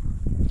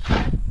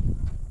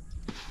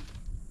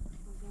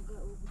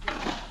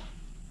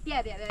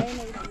بیا بیا بیا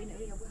اینو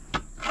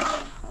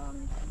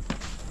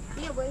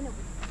اینو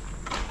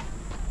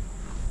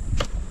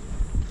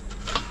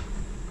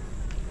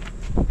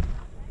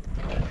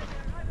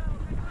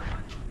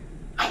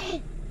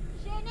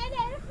شنه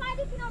داره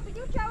خالی کنم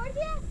بدیو چاور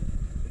بیا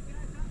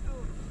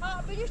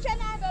بدیو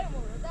شنه برم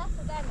رو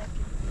دست در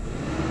نکنی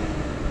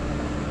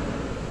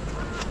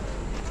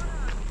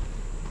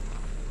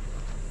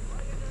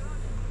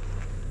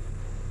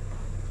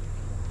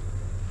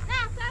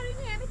نه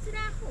فرینی همه تیره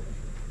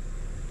خوبه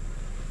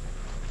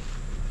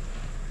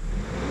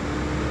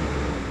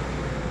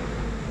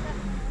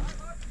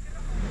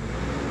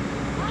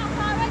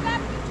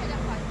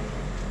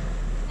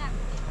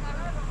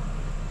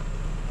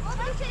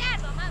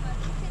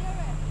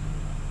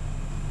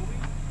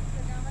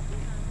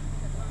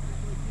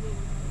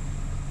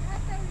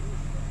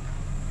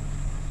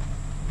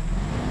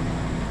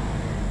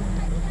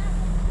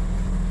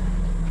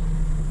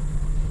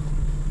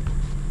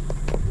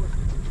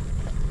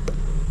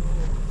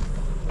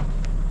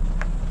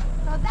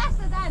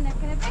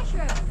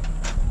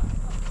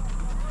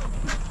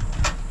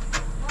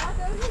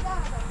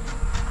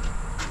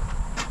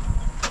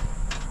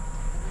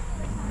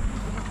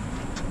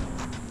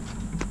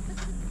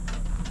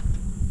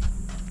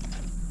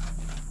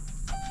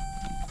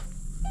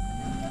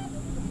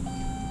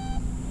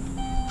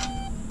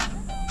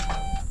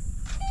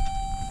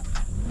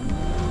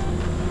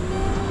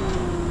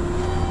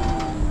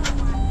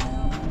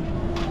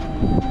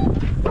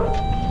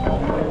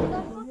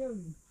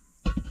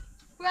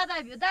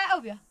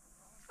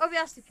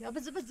بیا سیپیا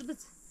بز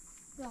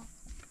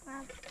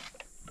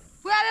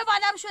بیا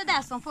بالا بشو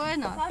دستم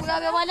فورینا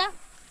بیا بالا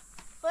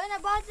خواهی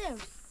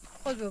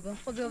بازه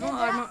خود بگم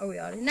آرمان او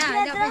یاری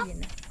نه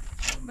بگینه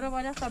برو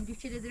بالا تابلو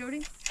چی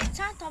داری؟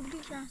 چند تابلو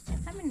هست؟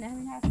 همین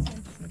هر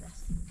سنت شده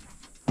است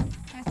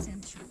هر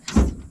سنت شده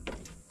است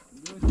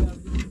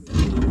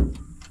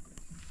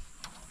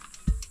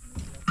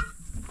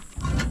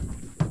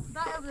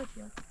بیا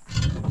بیا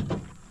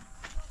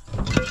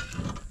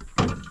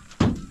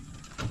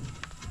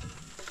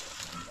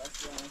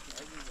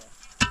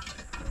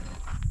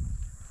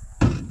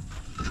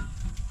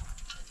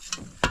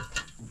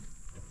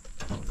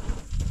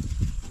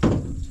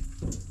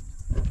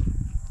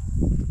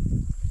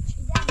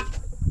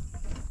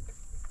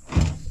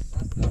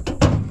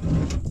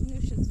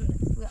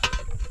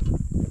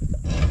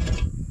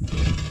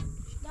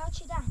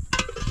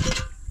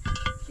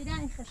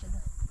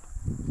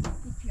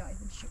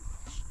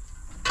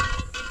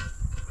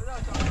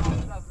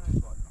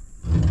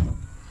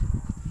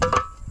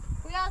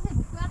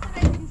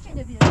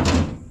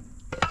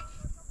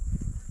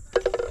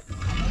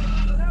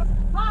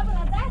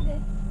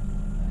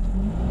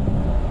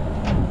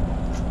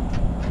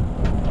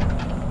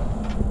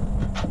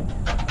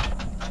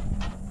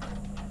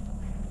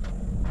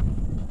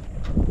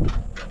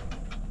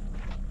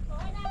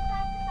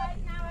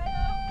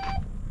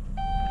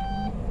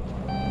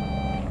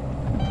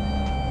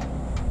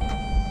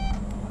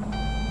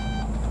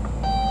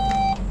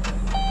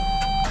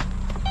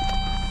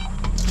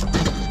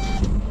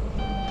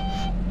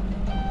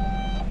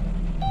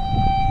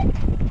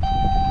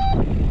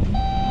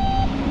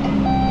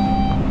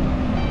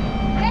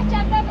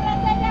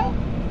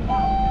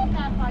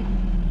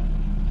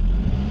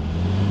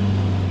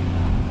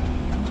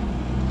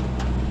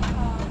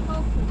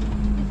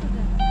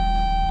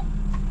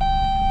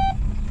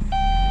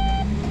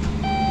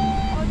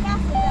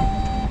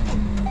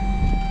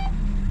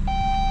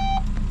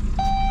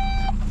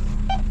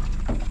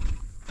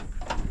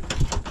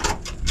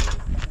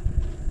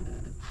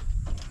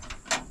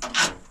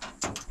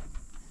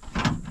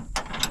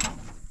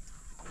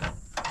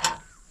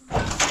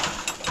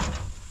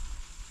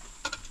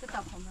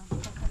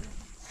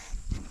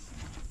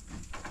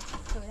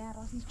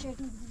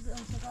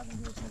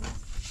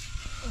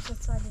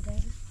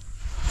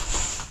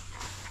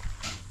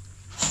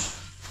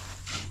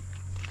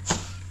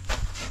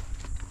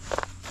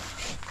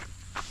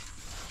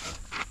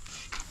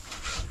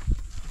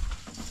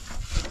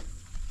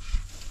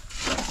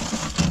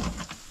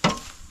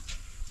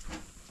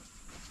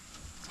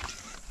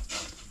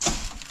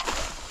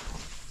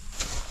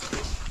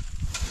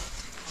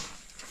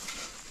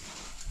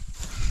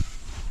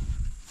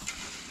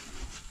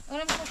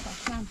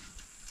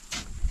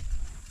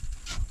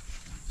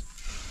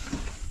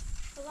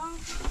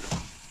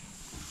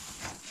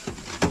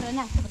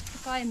نه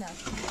کای نه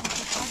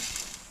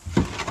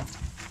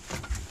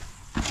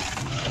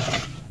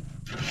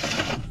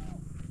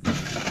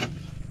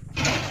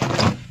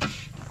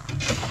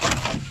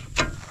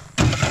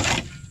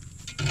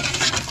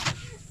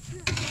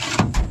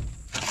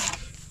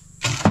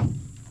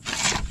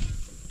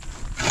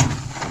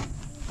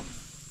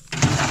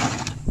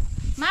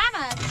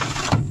ماما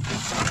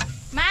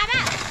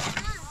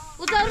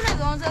او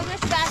ضرورش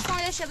بستان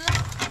یا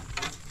شبه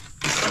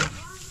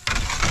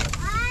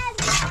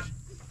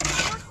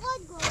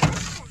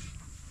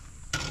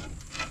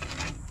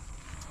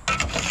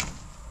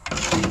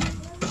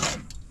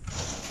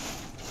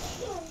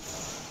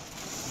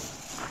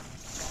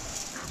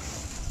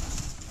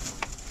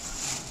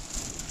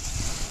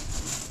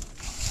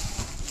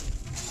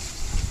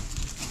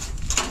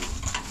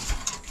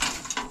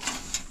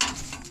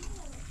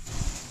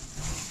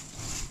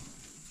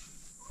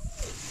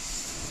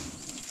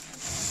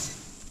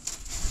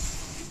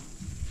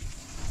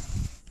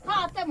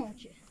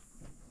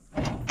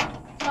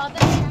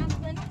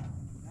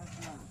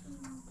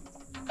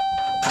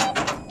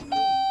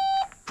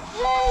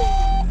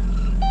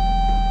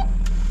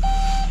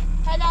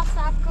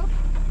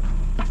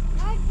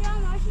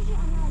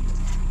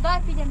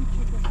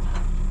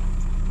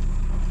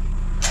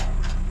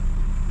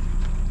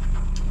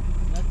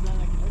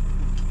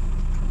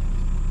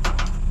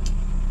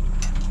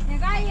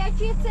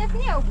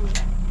سفنی او بود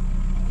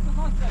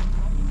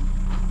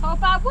خب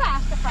بابو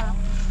افتخارم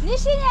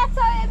نشینی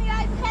اتسایه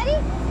میای بخری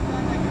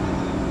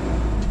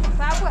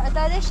بابو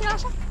دادش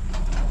ناشا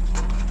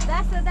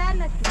دست در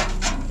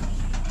نکنی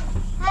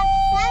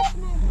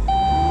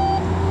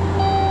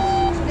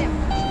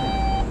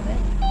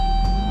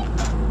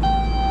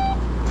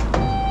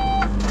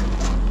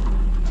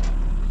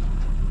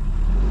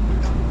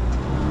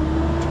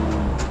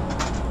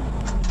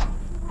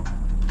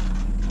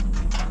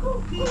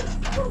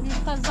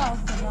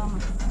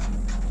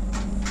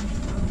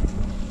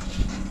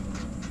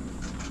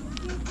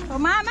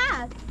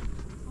محمد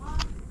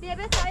بیا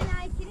به تای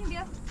نایکیریم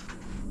بیا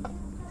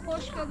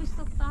خوش که بیست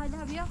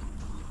افتاده بیا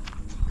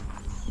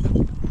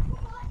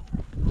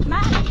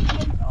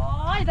محمد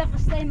آی به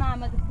قصه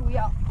محمد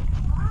خویا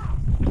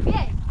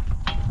بیای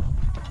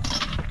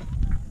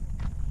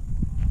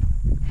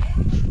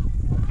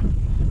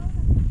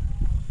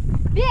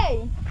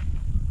بیای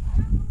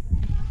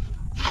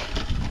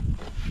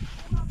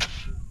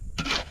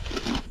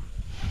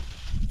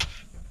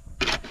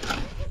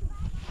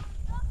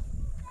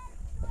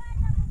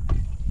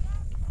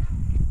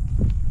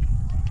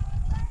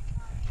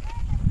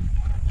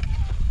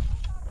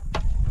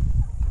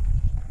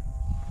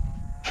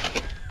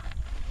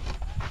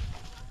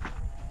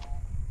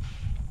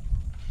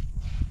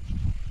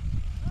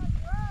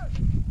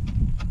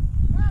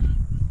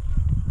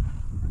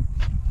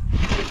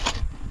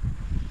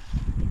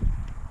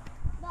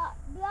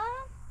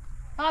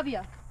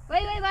بیا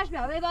وای باش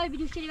بیا وای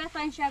بیدوش چلی بس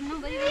پنج شب نو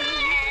بری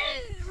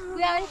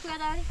کویا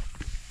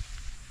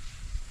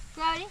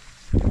داری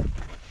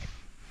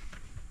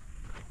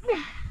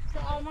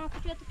سوال ما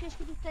کجا تو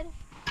کشکی دوتره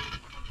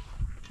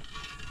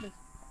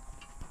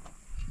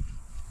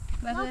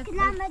ما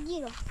کلام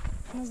بگیرو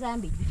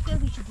زنبیل بیشتر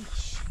بیشتر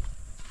دیش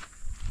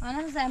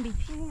آنم زنبیل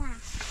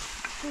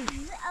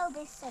نه او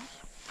بسر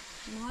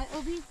نهای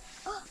او بی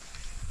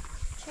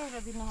چرا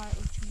بی نهای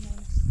او چون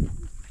نیست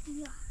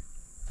یا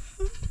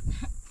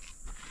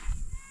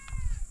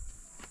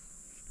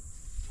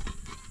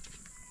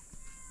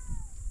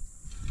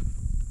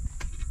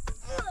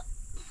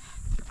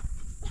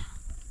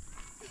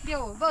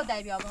بیا با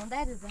در بیابان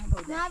در زن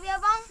با در نه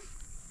بیابان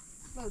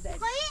با در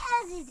خواهی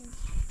عزیزی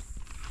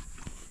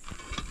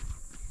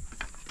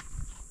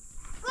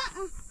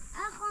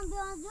اخوان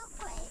بیانجو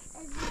خواهی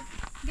عزیزی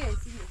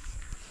بیایتی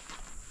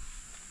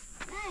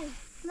نه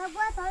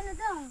نباید حالا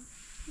دارم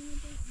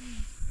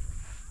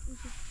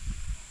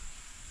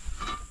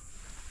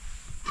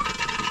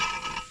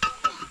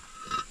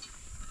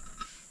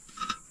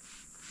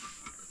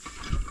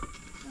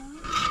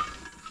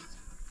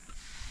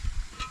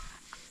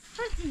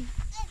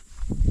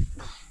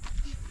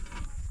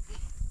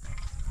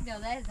بیا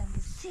در زن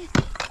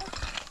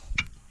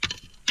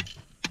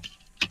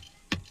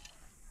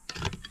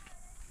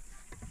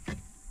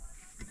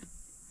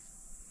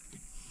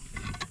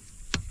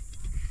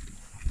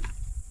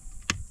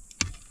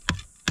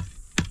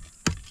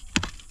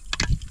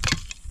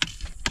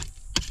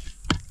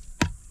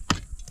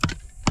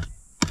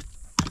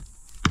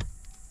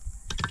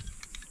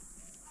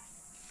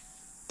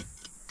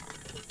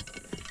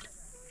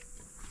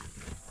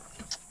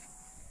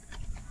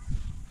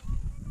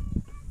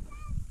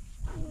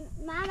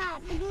ماما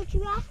بگو چی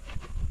بیا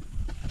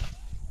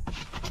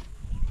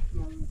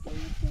ماما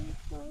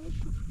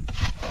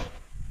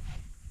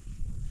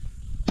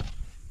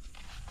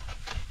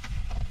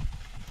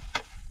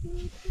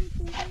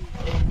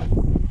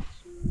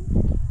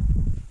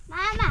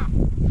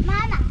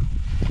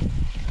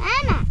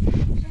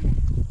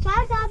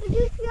چهار تا بگو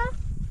چی بیا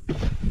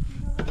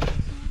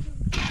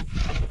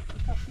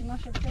کافی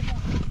ناشد بده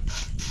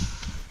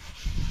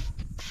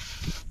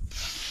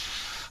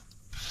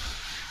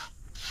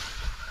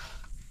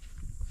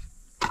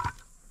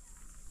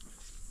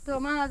تو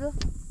محمدو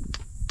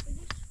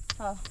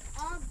ها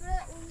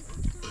آبره اون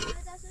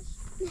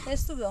دستش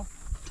استو بیا